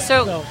is.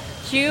 So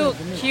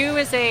Q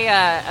is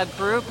a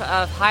group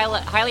of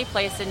highly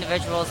placed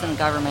individuals in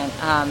government,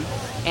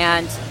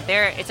 and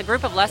it's a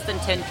group of less than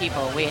 10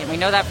 people. We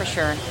know that for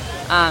sure.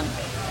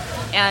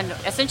 And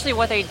essentially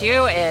what they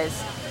do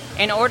is,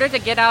 in order to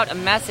get out a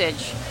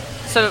message,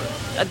 so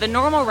the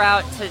normal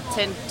route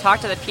to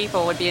talk to the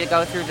people would be to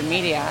go through the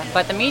media,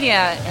 but the media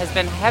has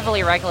been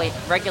heavily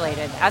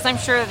regulated. As I'm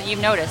sure that you've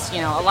noticed,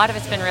 a lot of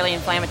it's been really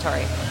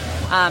inflammatory.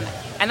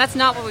 And that's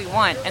not what we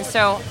want. And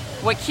so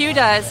what Q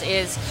does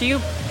is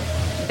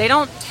they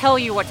don't tell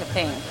you what to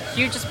think.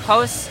 Q just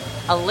posts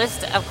a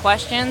list of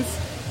questions,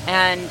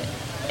 and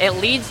it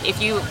leads,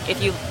 if you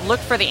look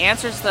for the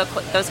answers to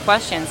those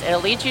questions,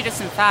 it'll lead you to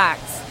some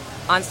facts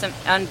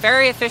on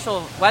very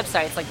official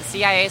websites like the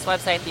CIA's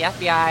website, the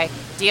FBI,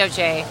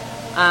 DOJ,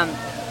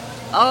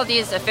 all of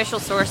these official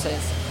sources.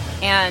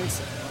 And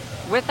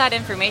with that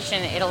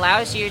information, it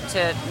allows you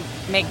to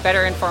make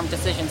better informed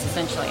decisions,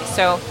 essentially.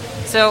 So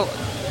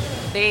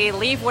they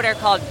leave what are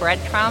called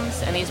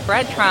breadcrumbs, and these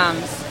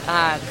breadcrumbs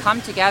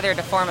come together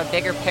to form a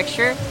bigger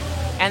picture,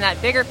 and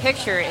that bigger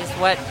picture is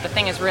what the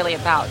thing is really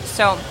about.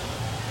 So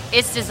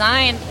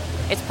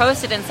it's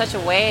posted in such a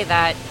way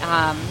that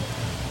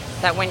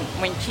that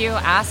when Q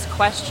asks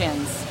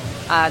questions,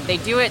 they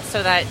do it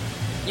so that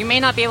you may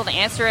not be able to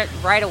answer it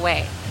right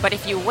away. But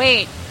if you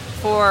wait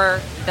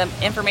for the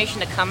information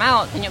to come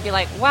out, then you'll be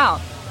like,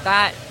 wow,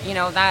 I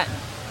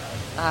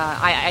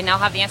now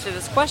have the answer to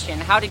this question.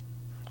 How did...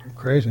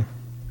 Crazy.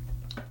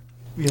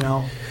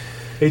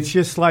 It's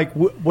just like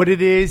what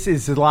it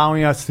is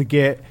allowing us to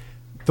get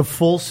the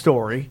full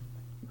story.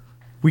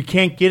 We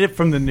can't get it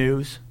from the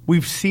news.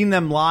 We've seen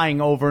them lying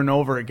over and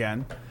over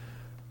again.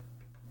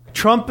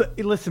 Trump,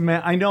 listen,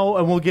 man, I know,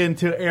 and we'll get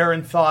into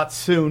Aaron thoughts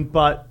soon,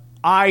 but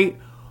I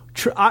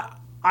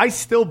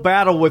still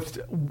battle with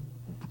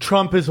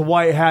Trump as a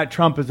white hat,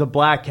 Trump as a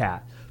black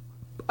hat.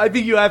 I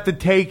think you have to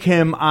take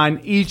him on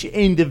each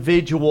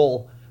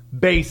individual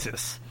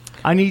basis,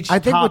 on each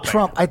topic.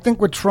 I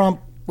think with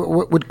Trump,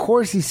 what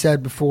Corsi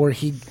said before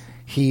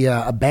he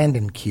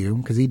abandoned Q,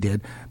 because he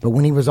did, but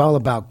when he was all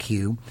about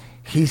Q,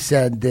 he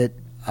said that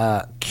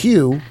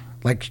Q,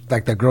 like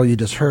that girl you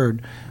just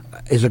heard,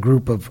 is a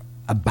group of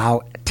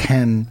about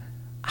 10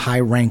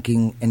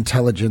 high-ranking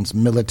intelligence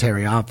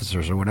military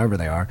officers or whatever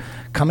they are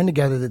coming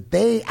together, that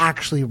they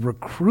actually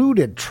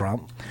recruited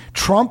Trump.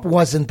 Trump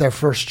wasn't their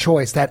first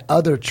choice, that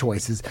other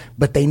choices,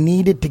 but they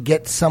needed to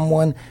get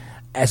someone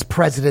as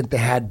president that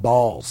had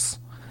balls.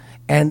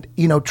 And,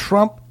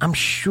 Trump, I'm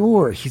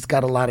sure he's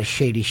got a lot of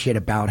shady shit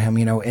about him,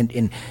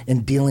 in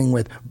dealing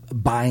with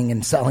buying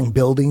and selling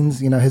buildings,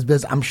 his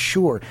business. I'm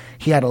sure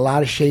he had a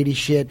lot of shady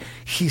shit.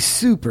 He's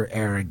super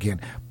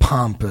arrogant,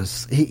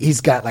 pompous.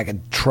 He's got like a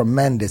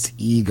tremendous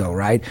ego,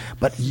 right?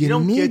 But you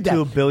don't need get that.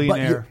 To a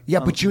billionaire.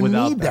 But you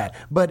need that.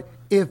 But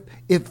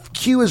if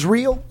Q is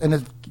real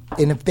and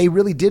if they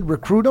really did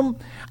recruit him,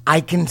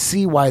 I can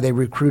see why they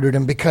recruited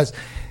him, because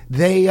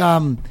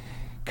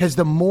because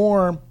the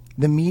more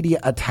the media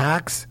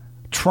attacks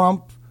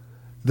Trump,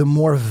 the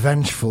more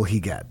vengeful he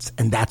gets,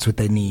 and that's what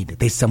they need.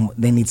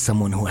 They need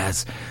someone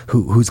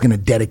who's going to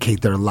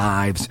dedicate their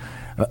lives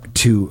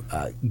to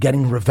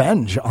getting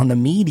revenge on the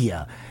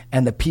media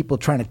and the people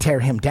trying to tear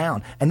him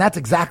down, and that's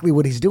exactly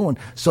what he's doing.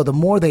 So the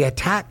more they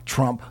attack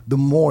Trump, the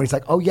more he's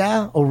like, "Oh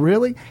yeah, oh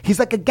really?" He's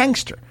like a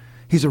gangster.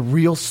 He's a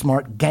real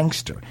smart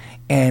gangster,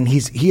 and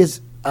he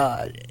is.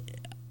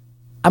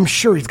 I'm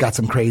sure he's got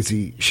some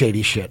crazy,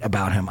 shady shit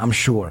about him. I'm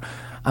sure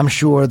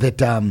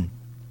that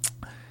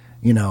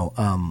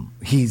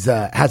he's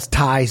has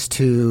ties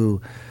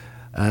to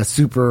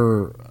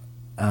super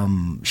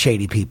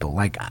shady people,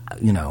 like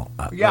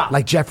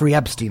like Jeffrey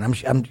Epstein.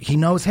 He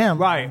knows him,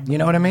 right? You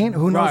know what I mean?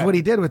 Who knows right. what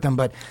he did with him,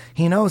 but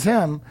he knows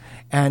him,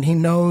 and he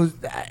knows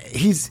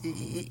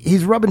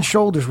he's rubbing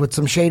shoulders with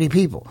some shady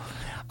people.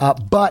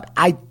 But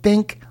I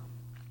think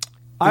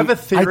I have a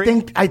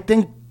theory. I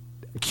think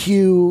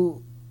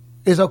Q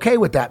is okay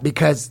with that,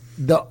 because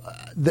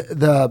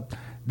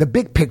the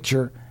big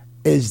picture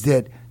is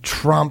that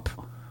Trump,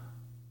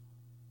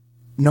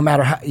 no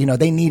matter how,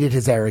 they needed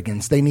his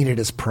arrogance, they needed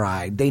his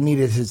pride, they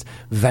needed his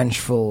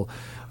vengeful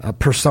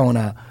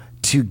persona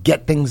to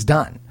get things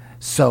done.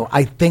 So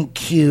I think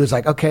Q is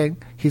like, okay,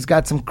 he's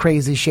got some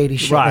crazy, shady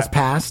shit in his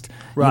past,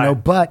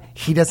 but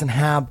he doesn't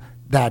have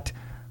that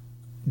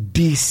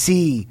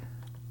DC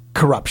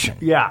corruption.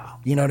 Yeah.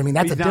 You know what I mean?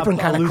 That's he's a different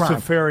kind of crime.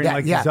 Luciferian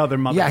like these other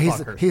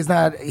motherfuckers. He's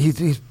not.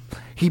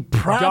 He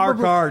probably dark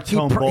arts,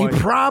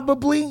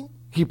 homeboy.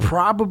 He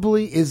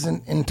probably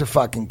isn't into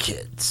fucking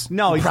kids.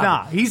 No, he's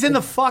not. He's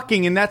into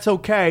fucking, and that's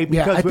okay,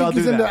 because we all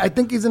do that. I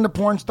think he's into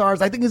porn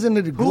stars. I think he's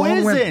into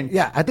grown women.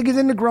 Yeah, I think he's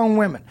into grown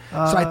women.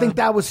 So I think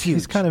that was huge.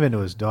 He's kind of into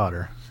his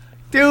daughter.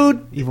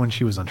 Dude. Even when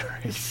she was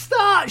underage.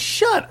 Stop.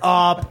 Shut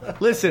up.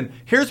 Listen,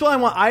 here's what I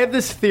want. I have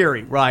this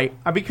theory, right?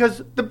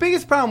 Because the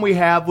biggest problem we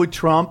have with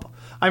Trump,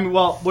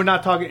 we're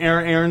not talking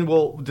Aaron. Aaron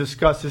will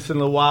discuss this in a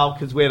little while,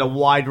 because we had a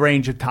wide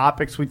range of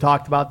topics we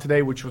talked about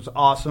today, which was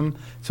awesome.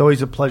 It's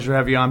always a pleasure to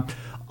have you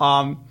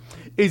on.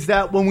 is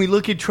that when we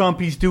look at Trump,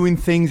 he's doing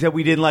things that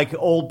we didn't like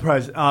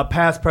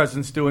past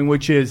presidents doing,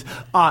 which is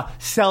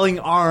selling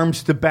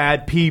arms to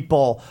bad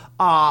people,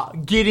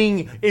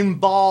 getting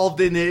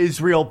involved in the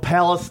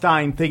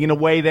Israel-Palestine thing in a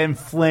way that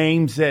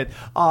inflames it,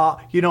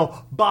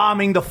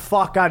 bombing the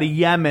fuck out of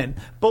Yemen.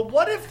 But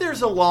what if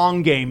there's a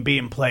long game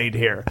being played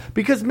here?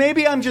 Because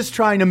maybe I'm just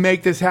trying to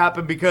make this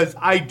happen because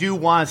I do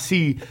want to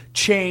see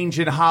change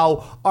in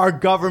how our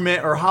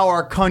government or how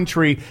our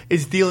country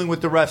is dealing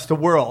with the rest of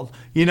the world.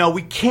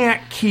 We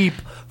can't keep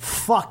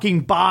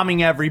fucking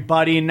bombing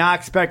everybody and not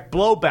expect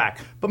blowback.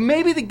 But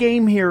maybe the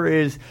game here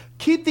is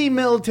keep the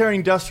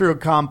military-industrial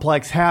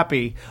complex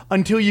happy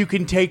until you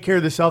can take care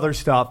of this other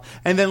stuff,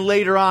 and then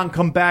later on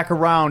come back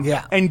around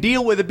and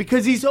deal with it,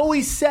 because he's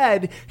always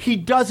said he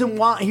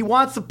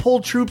wants to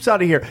pull troops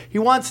out of here. He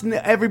wants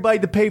everybody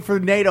to pay for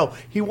NATO.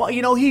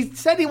 He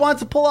said he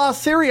wants to pull out of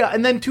Syria,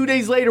 and then 2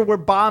 days later we're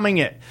bombing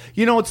it.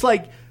 It's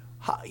like,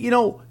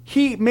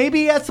 maybe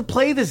he has to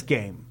play this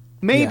game.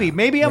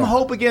 Maybe I'm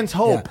hope against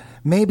hope. Yeah.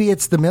 Maybe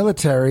it's the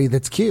military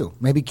that's Q.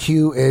 Maybe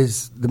Q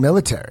is the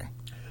military.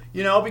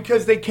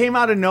 Because they came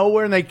out of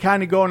nowhere and they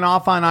kind of going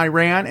off on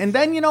Iran. And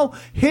then,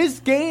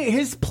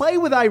 his play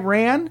with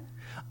Iran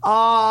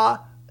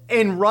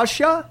and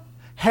Russia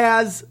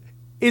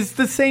is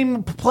the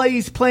same play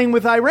he's playing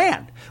with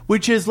Iran,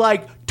 which is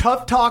like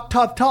tough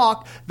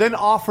talk, then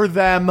offer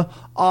them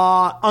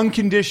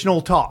unconditional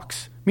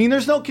talks. I mean,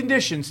 there's no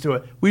conditions to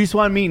it. We just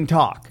want to meet and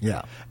talk.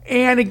 Yeah.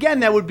 And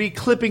again, that would be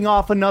clipping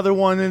off another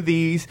one of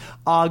these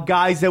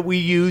guys that we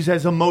use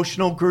as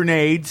emotional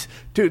grenades,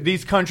 to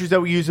these countries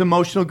that we use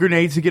emotional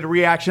grenades to get a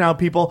reaction out of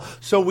people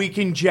so we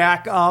can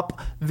jack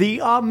up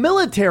the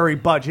military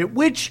budget,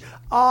 which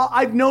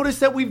I've noticed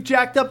that we've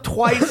jacked up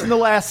twice in the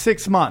last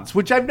 6 months,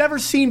 which I've never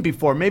seen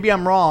before. Maybe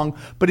I'm wrong,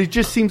 but it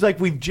just seems like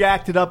we've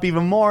jacked it up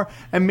even more.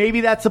 And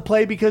maybe that's a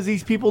play because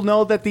these people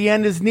know that the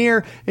end is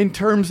near in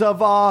terms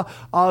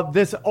of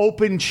this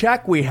open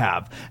check we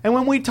have. And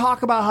when we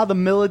talk about how the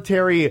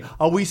military,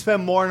 we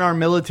spend more in our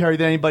military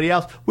than anybody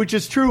else, which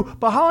is true,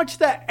 but how much of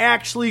that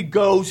actually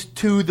goes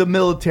to the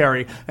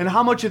military? And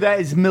how much of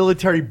that is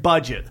military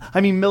budget?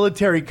 I mean,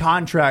 military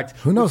contracts.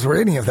 Who knows where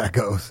any of that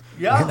goes?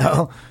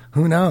 Yeah.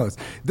 Who knows?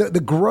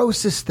 The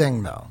grossest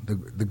thing, though,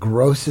 the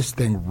grossest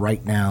thing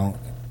right now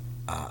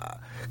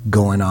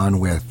going on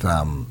with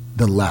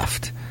the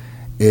left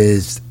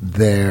is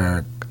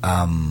their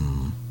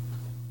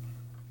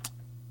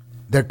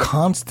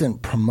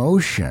constant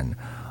promotion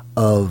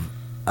of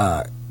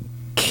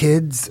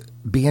kids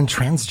being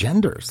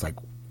transgenders. Like,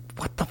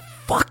 what the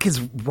fuck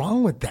is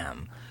wrong with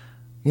them?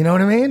 You know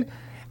what I mean?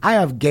 I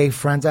have gay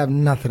friends. I have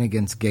nothing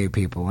against gay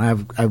people. I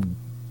have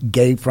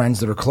gay friends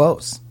that are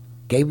close.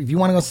 Gay, if you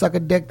want to go suck a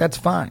dick, that's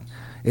fine.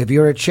 If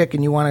you're a chick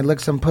and you want to lick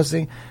some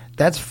pussy,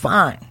 that's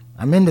fine.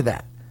 I'm into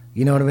that.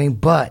 You know what I mean?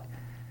 But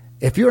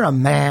if you're a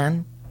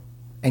man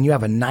and you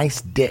have a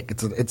nice dick,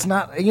 it's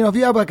not, if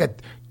you have like a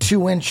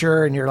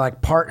 2-incher and you're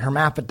like part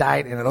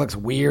hermaphrodite and it looks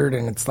weird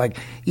and it's like,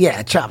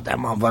 yeah, chop that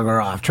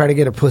motherfucker off. Try to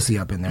get a pussy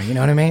up in there. You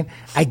know what I mean?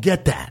 I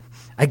get that.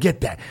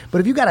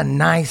 But if you got a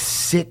nice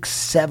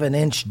 6-7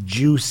 inch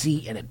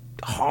juicy and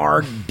a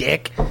hard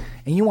dick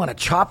and you want to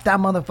chop that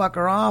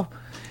motherfucker off,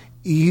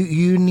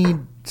 you need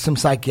some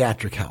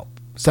psychiatric help.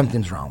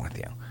 Something's wrong with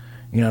you.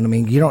 You know what I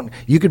mean?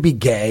 You could be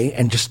gay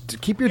and just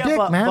keep your dick,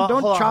 man.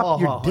 Don't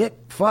chop your dick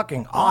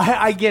fucking off.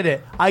 I get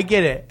it.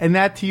 And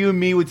that to you and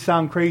me would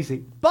sound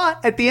crazy.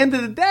 But at the end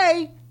of the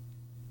day,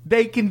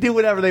 they can do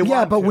whatever they want.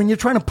 Yeah, but when you're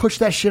trying to push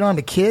that shit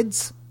onto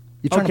kids,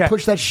 you're trying to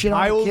push that shit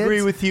on kids. I will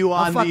agree with you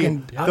on the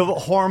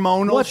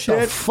hormonal shit.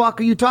 What the fuck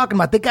are you talking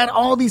about? They got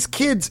all these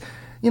kids.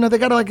 They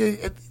got they're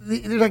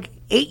like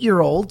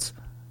 8-year-olds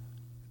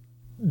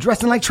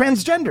dressing like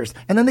transgenders.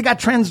 And then they got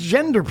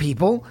transgender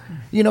people,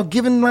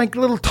 giving like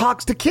little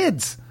talks to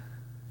kids.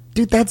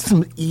 Dude, that's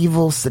some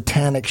evil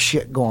satanic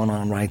shit going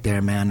on right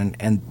there, man.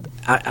 And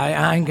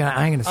I ain't gonna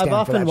stand for that shit. I've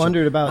often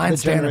wondered about the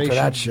generation. For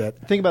that shit.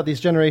 Think about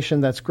this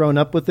generation that's grown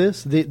up with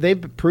this.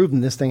 They've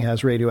proven this thing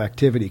has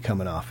radioactivity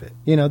coming off it.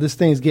 This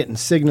thing's getting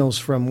signals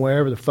from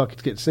wherever the fuck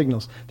it's getting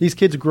signals. These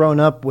kids grown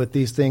up with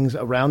these things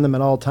around them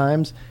at all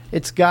times.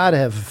 It's got to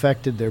have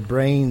affected their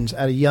brains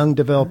at a young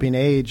developing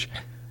age.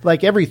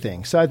 Like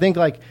everything. So I think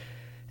it's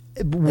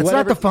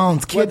not the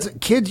phones.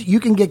 Kids, you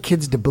can get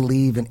kids to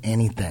believe in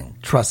anything.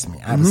 Trust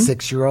me. I have a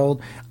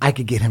 6-year-old. I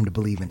could get him to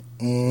believe in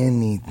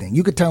anything.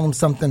 You could tell him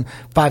something,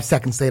 5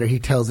 seconds later he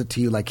tells it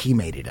to you like he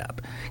made it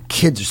up.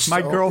 Kids are so...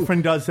 My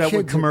girlfriend does that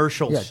with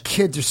commercials.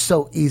 Kids are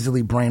so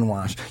easily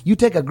brainwashed. You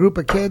take a group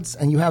of kids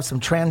and you have some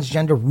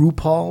transgender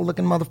RuPaul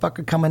looking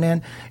motherfucker coming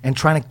in and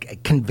trying to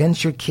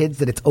convince your kids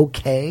that it's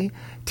okay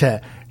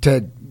to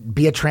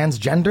be a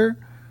transgender.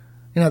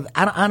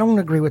 I don't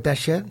agree with that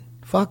shit.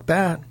 Fuck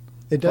that.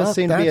 It does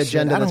seem to be an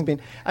agenda that's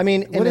being... I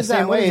mean, in the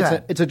same way,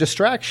 it's a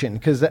distraction,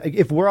 because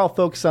if we're all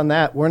focused on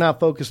that, we're not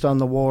focused on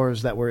the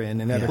wars that we're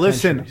in other countries.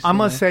 Listen, I'm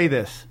going to say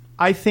this.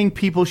 I think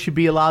people should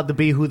be allowed to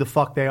be who the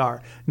fuck they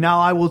are. Now,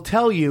 I will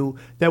tell you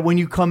that when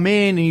you come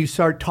in and you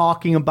start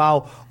talking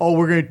about,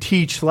 we're going to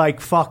teach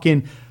like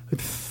fucking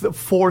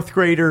fourth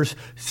graders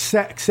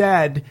sex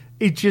ed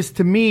it just,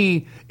 to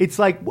me, it's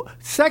like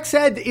sex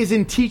ed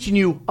isn't teaching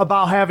you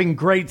about having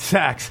great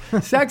sex.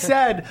 Sex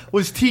ed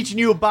was teaching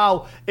you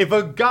about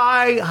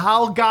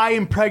how a guy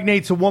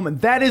impregnates a woman.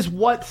 That is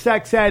what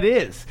sex ed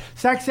is.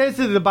 Sex ed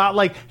is about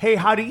like, hey,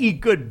 how to eat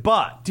good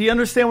butt. Do you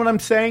understand what I'm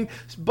saying?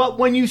 But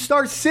when you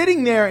start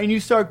sitting there and you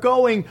start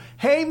going,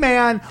 hey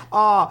man,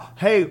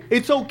 hey,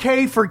 it's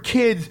okay for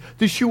kids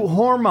to shoot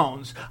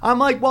hormones. I'm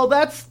like, well,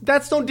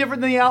 that's no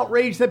different than the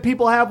outrage that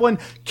people have when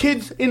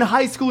kids in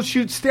high school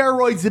shoot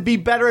steroids to be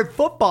better at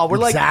football.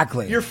 We're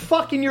Exactly. like, you're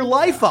fucking your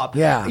life up.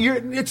 Yeah.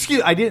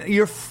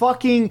 You're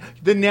fucking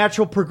the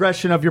natural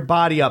progression of your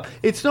body up.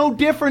 It's no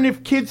different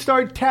if kids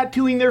start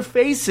tattooing their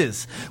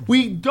faces.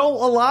 We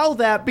don't allow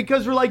that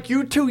because we're like,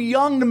 you're too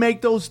young to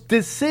make those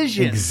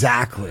decisions.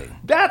 Exactly.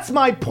 That's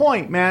my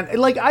point, man.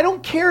 Like, I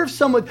don't care if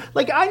someone,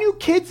 like, I knew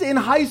kids in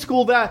high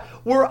school that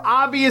were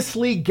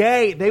obviously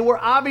gay. They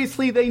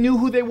knew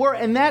who they were,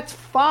 and that's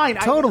fine.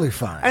 Totally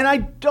fine. And I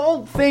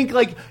don't think,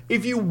 like,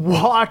 if you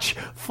watch,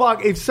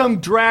 if some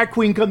drag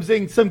queen comes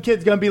in, some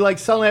kid's gonna be like,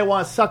 suddenly I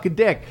want to suck a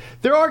dick.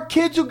 There are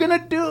kids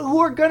who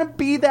are gonna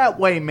be that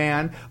way,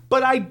 man.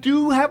 But I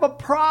do have a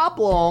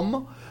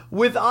problem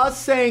with us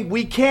saying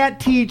we can't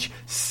teach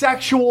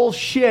sexual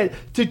shit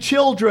to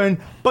children,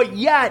 but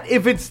yet,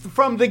 if it's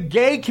from the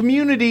gay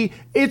community,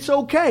 it's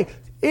okay.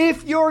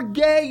 If you're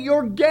gay,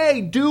 you're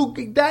gay. Do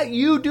that,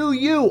 you do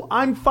you.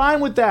 I'm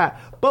fine with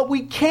that. But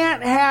we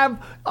can't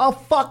have a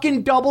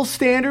fucking double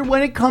standard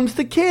when it comes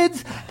to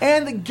kids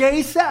and the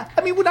gay sex.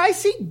 I mean, when I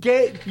see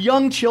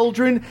young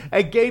children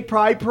at gay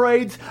pride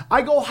parades,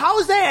 I go, how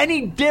is that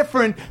any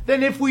different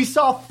than if we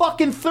saw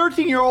fucking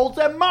 13-year-olds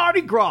at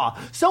Mardi Gras?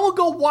 Someone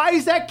go, why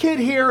is that kid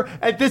here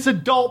at this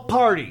adult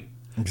party?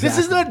 Exactly. This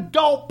is an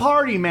adult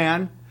party,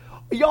 man.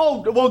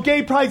 Yo, well,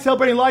 gay pride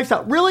celebrating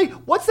lifestyle. Really?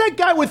 What's that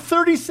guy with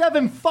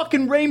 37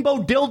 fucking rainbow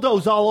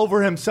dildos all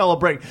over him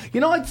celebrating? You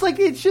know, it's like,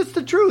 it's just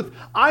the truth.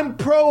 I'm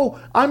pro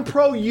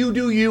you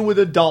do you with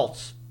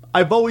adults.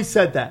 I've always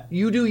said that.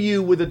 You do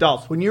you with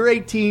adults. When you're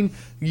 18,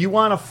 you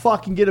want to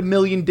fucking get a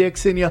million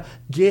dicks in you,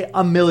 get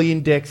a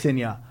million dicks in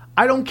you.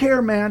 I don't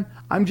care, man.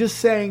 I'm just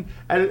saying.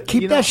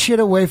 Keep that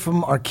shit away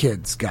from our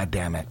kids,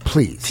 goddammit.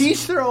 Please.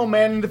 Teach their own,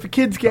 man. And if a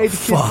kid's gay,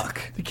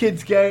 the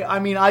kid's gay. I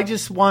mean, I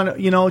just want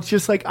to, it's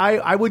just like,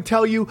 I would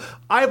tell you,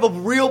 I have a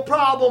real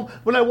problem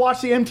when I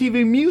watch the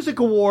MTV Music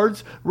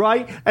Awards,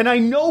 right? And I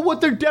know what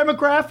their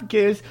demographic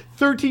is,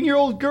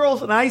 13-year-old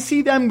girls, and I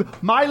see them,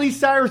 Miley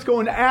Cyrus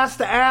going ass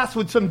to ass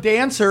with some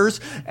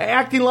dancers,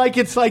 acting like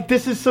it's like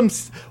this is some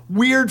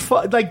weird,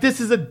 like this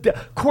is a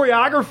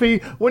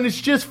choreography when it's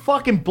just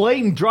fucking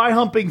blatant dry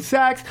humping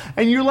sex.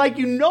 And you're like,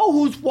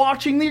 who's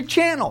watching your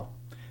channel.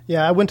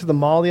 Yeah, I went to the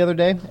mall the other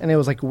day, and it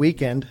was like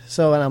weekend.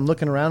 So, and I'm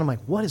looking around, I'm like,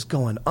 what is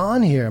going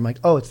on here? I'm like,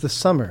 oh, it's the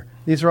summer.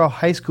 These are all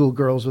high school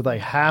girls with like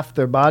half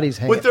their bodies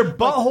hanging. With their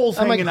buttholes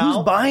hanging out. I'm like,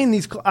 who's buying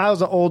these clothes? I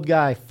was an old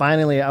guy.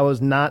 Finally, I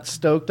was not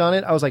stoked on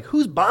it. I was like,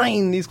 who's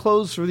buying these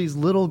clothes for these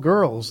little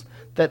girls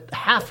that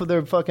half of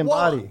their fucking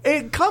body?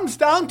 It comes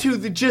down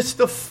to just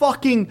the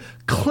fucking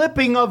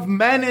clipping of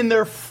men in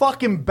their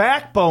fucking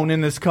backbone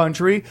in this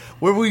country,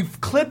 where we've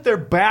clipped their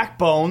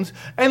backbones,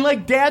 and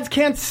like dads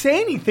can't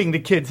say anything to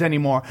kids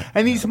anymore.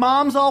 And these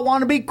moms all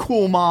want to be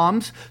cool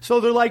moms,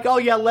 so they're like, oh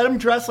yeah, let them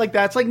dress like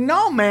that. It's like,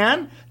 no,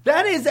 man.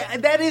 That is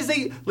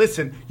a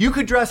listen, you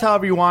could dress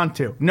however you want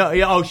to.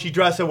 No, she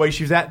dressed the way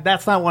she's at.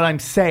 That's not what I'm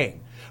saying.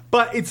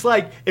 But it's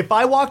like, if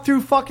I walk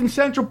through fucking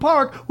Central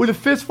Park with a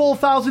fistful of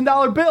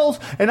 $1,000 bills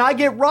and I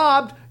get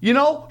robbed,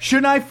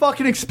 shouldn't I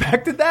fucking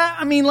expected that?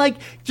 I mean, like,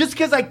 just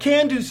because I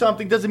can do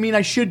something doesn't mean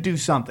I should do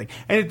something.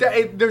 And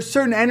there's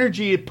certain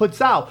energy it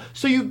puts out.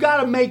 So you've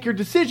got to make your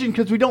decision,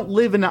 because we don't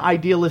live in an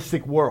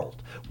idealistic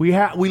world. We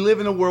live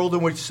in a world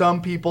in which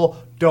some people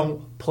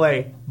don't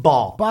play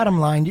ball. Bottom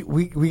line,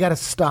 we got to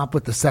stop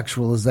with the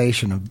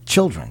sexualization of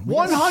children.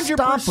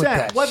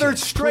 100%, whether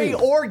it's straight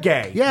or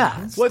gay.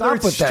 Yeah, whether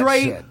it's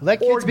straight let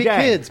kids be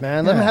kids,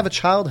 man. Let them have a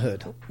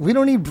childhood. We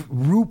don't need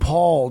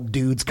RuPaul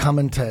dudes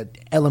coming to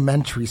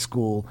elementary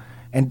school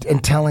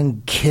and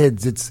telling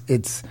kids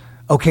it's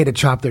okay to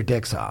chop their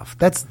dicks off.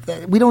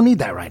 We don't need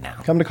that right now.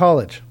 Come to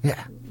college.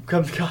 Yeah.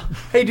 Come to college.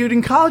 Hey, dude,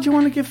 in college you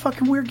want to get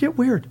fucking weird, get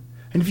weird.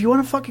 And if you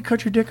want to fucking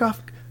cut your dick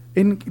off,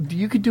 and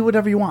you could do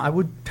whatever you want. I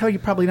would tell you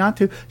probably not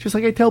to. Just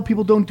like I tell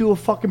people, don't do a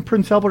fucking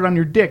Prince Albert on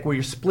your dick where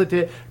you split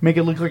it, make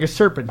it look like a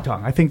serpent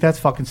tongue. I think that's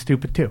fucking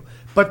stupid too.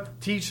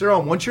 But to each their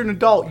own. Once you're an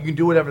adult, you can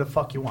do whatever the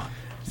fuck you want.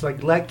 It's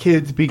like, let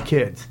kids be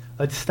kids.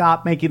 Let's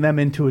stop making them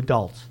into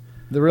adults.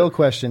 The real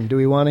question, do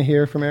we want to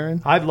hear from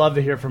Aaron? I'd love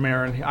to hear from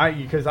Aaron,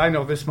 because I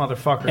know this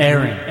motherfucker.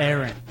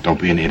 Aaron. Don't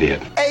be an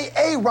idiot.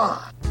 Hey, Ron.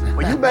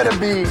 Well, you better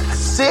be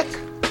sick,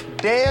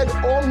 dead,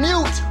 or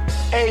mute.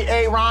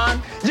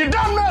 Ron. You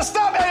done messed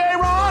up,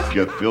 Ron.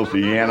 You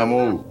filthy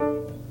animal.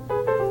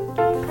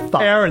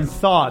 Aaron,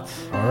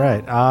 thoughts? All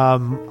right.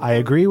 I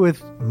agree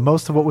with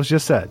most of what was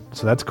just said,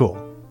 so that's cool.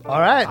 All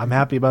right. I'm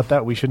happy about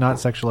that. We should not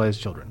sexualize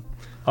children.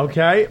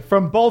 Okay.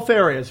 From both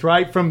areas,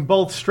 right? From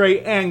both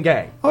straight and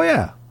gay. Oh,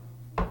 yeah.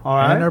 All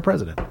right. And our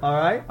president. All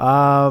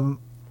right.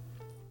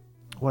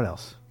 What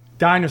else?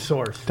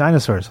 Dinosaurs.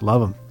 Dinosaurs,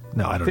 love them.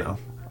 No, I don't know.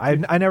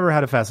 I never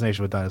had a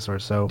fascination with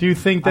dinosaurs, so Do you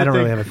think that I don't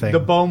really have a thing. the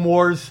Bone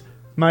Wars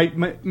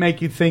might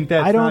make you think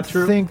that's I don't not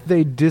true? think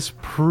they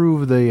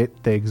disprove they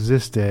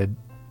existed,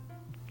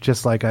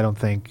 just like I don't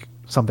think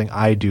something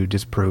I do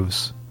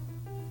disproves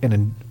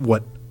in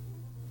what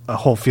a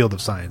whole field of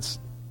science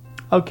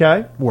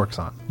works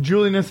on.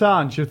 Julian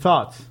Assange, your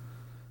thoughts?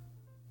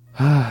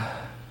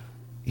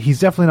 He's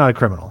definitely not a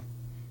criminal.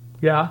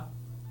 Yeah.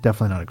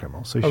 Definitely not a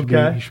criminal. So he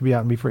should be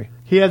out and be free.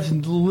 He has.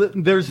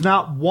 There's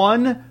not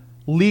one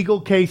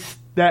legal case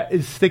that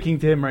is sticking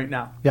to him right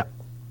now. Yeah.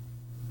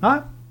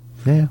 Huh?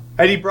 Yeah.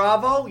 Eddie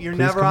Bravo, you're Please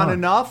never come on on.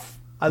 enough.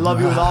 I love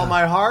you with all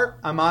my heart.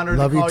 I'm honored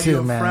Love to call you too, you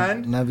a man.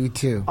 friend. Love you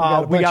too. We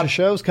got a bunch of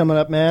shows coming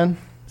up, man.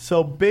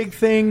 So big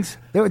things.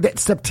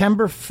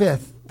 September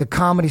 5th, the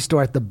Comedy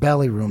Store at the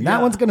Belly Room. That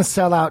Yeah. one's going to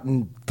sell out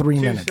in 3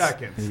 2 minutes.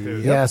 seconds,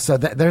 dude. Yeah, so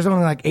there's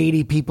only like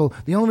 80 people.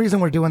 The only reason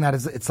we're doing that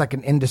is it's like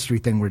an industry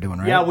thing we're doing,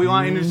 right? Yeah, we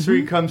want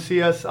industry to come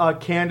see us.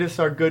 Candace,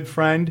 our good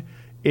friend,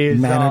 is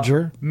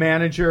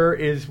Manager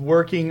is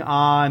working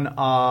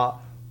on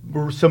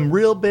some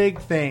real big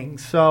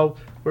things. So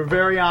we're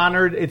very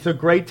honored. It's a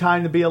great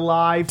time to be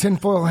alive.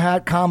 Tinfoil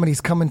Hat Comedy's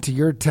coming to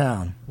your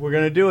town. We're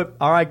gonna do it.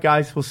 All right,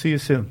 guys. We'll see you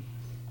soon.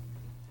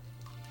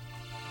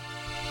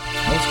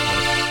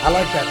 I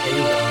like that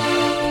A-Run.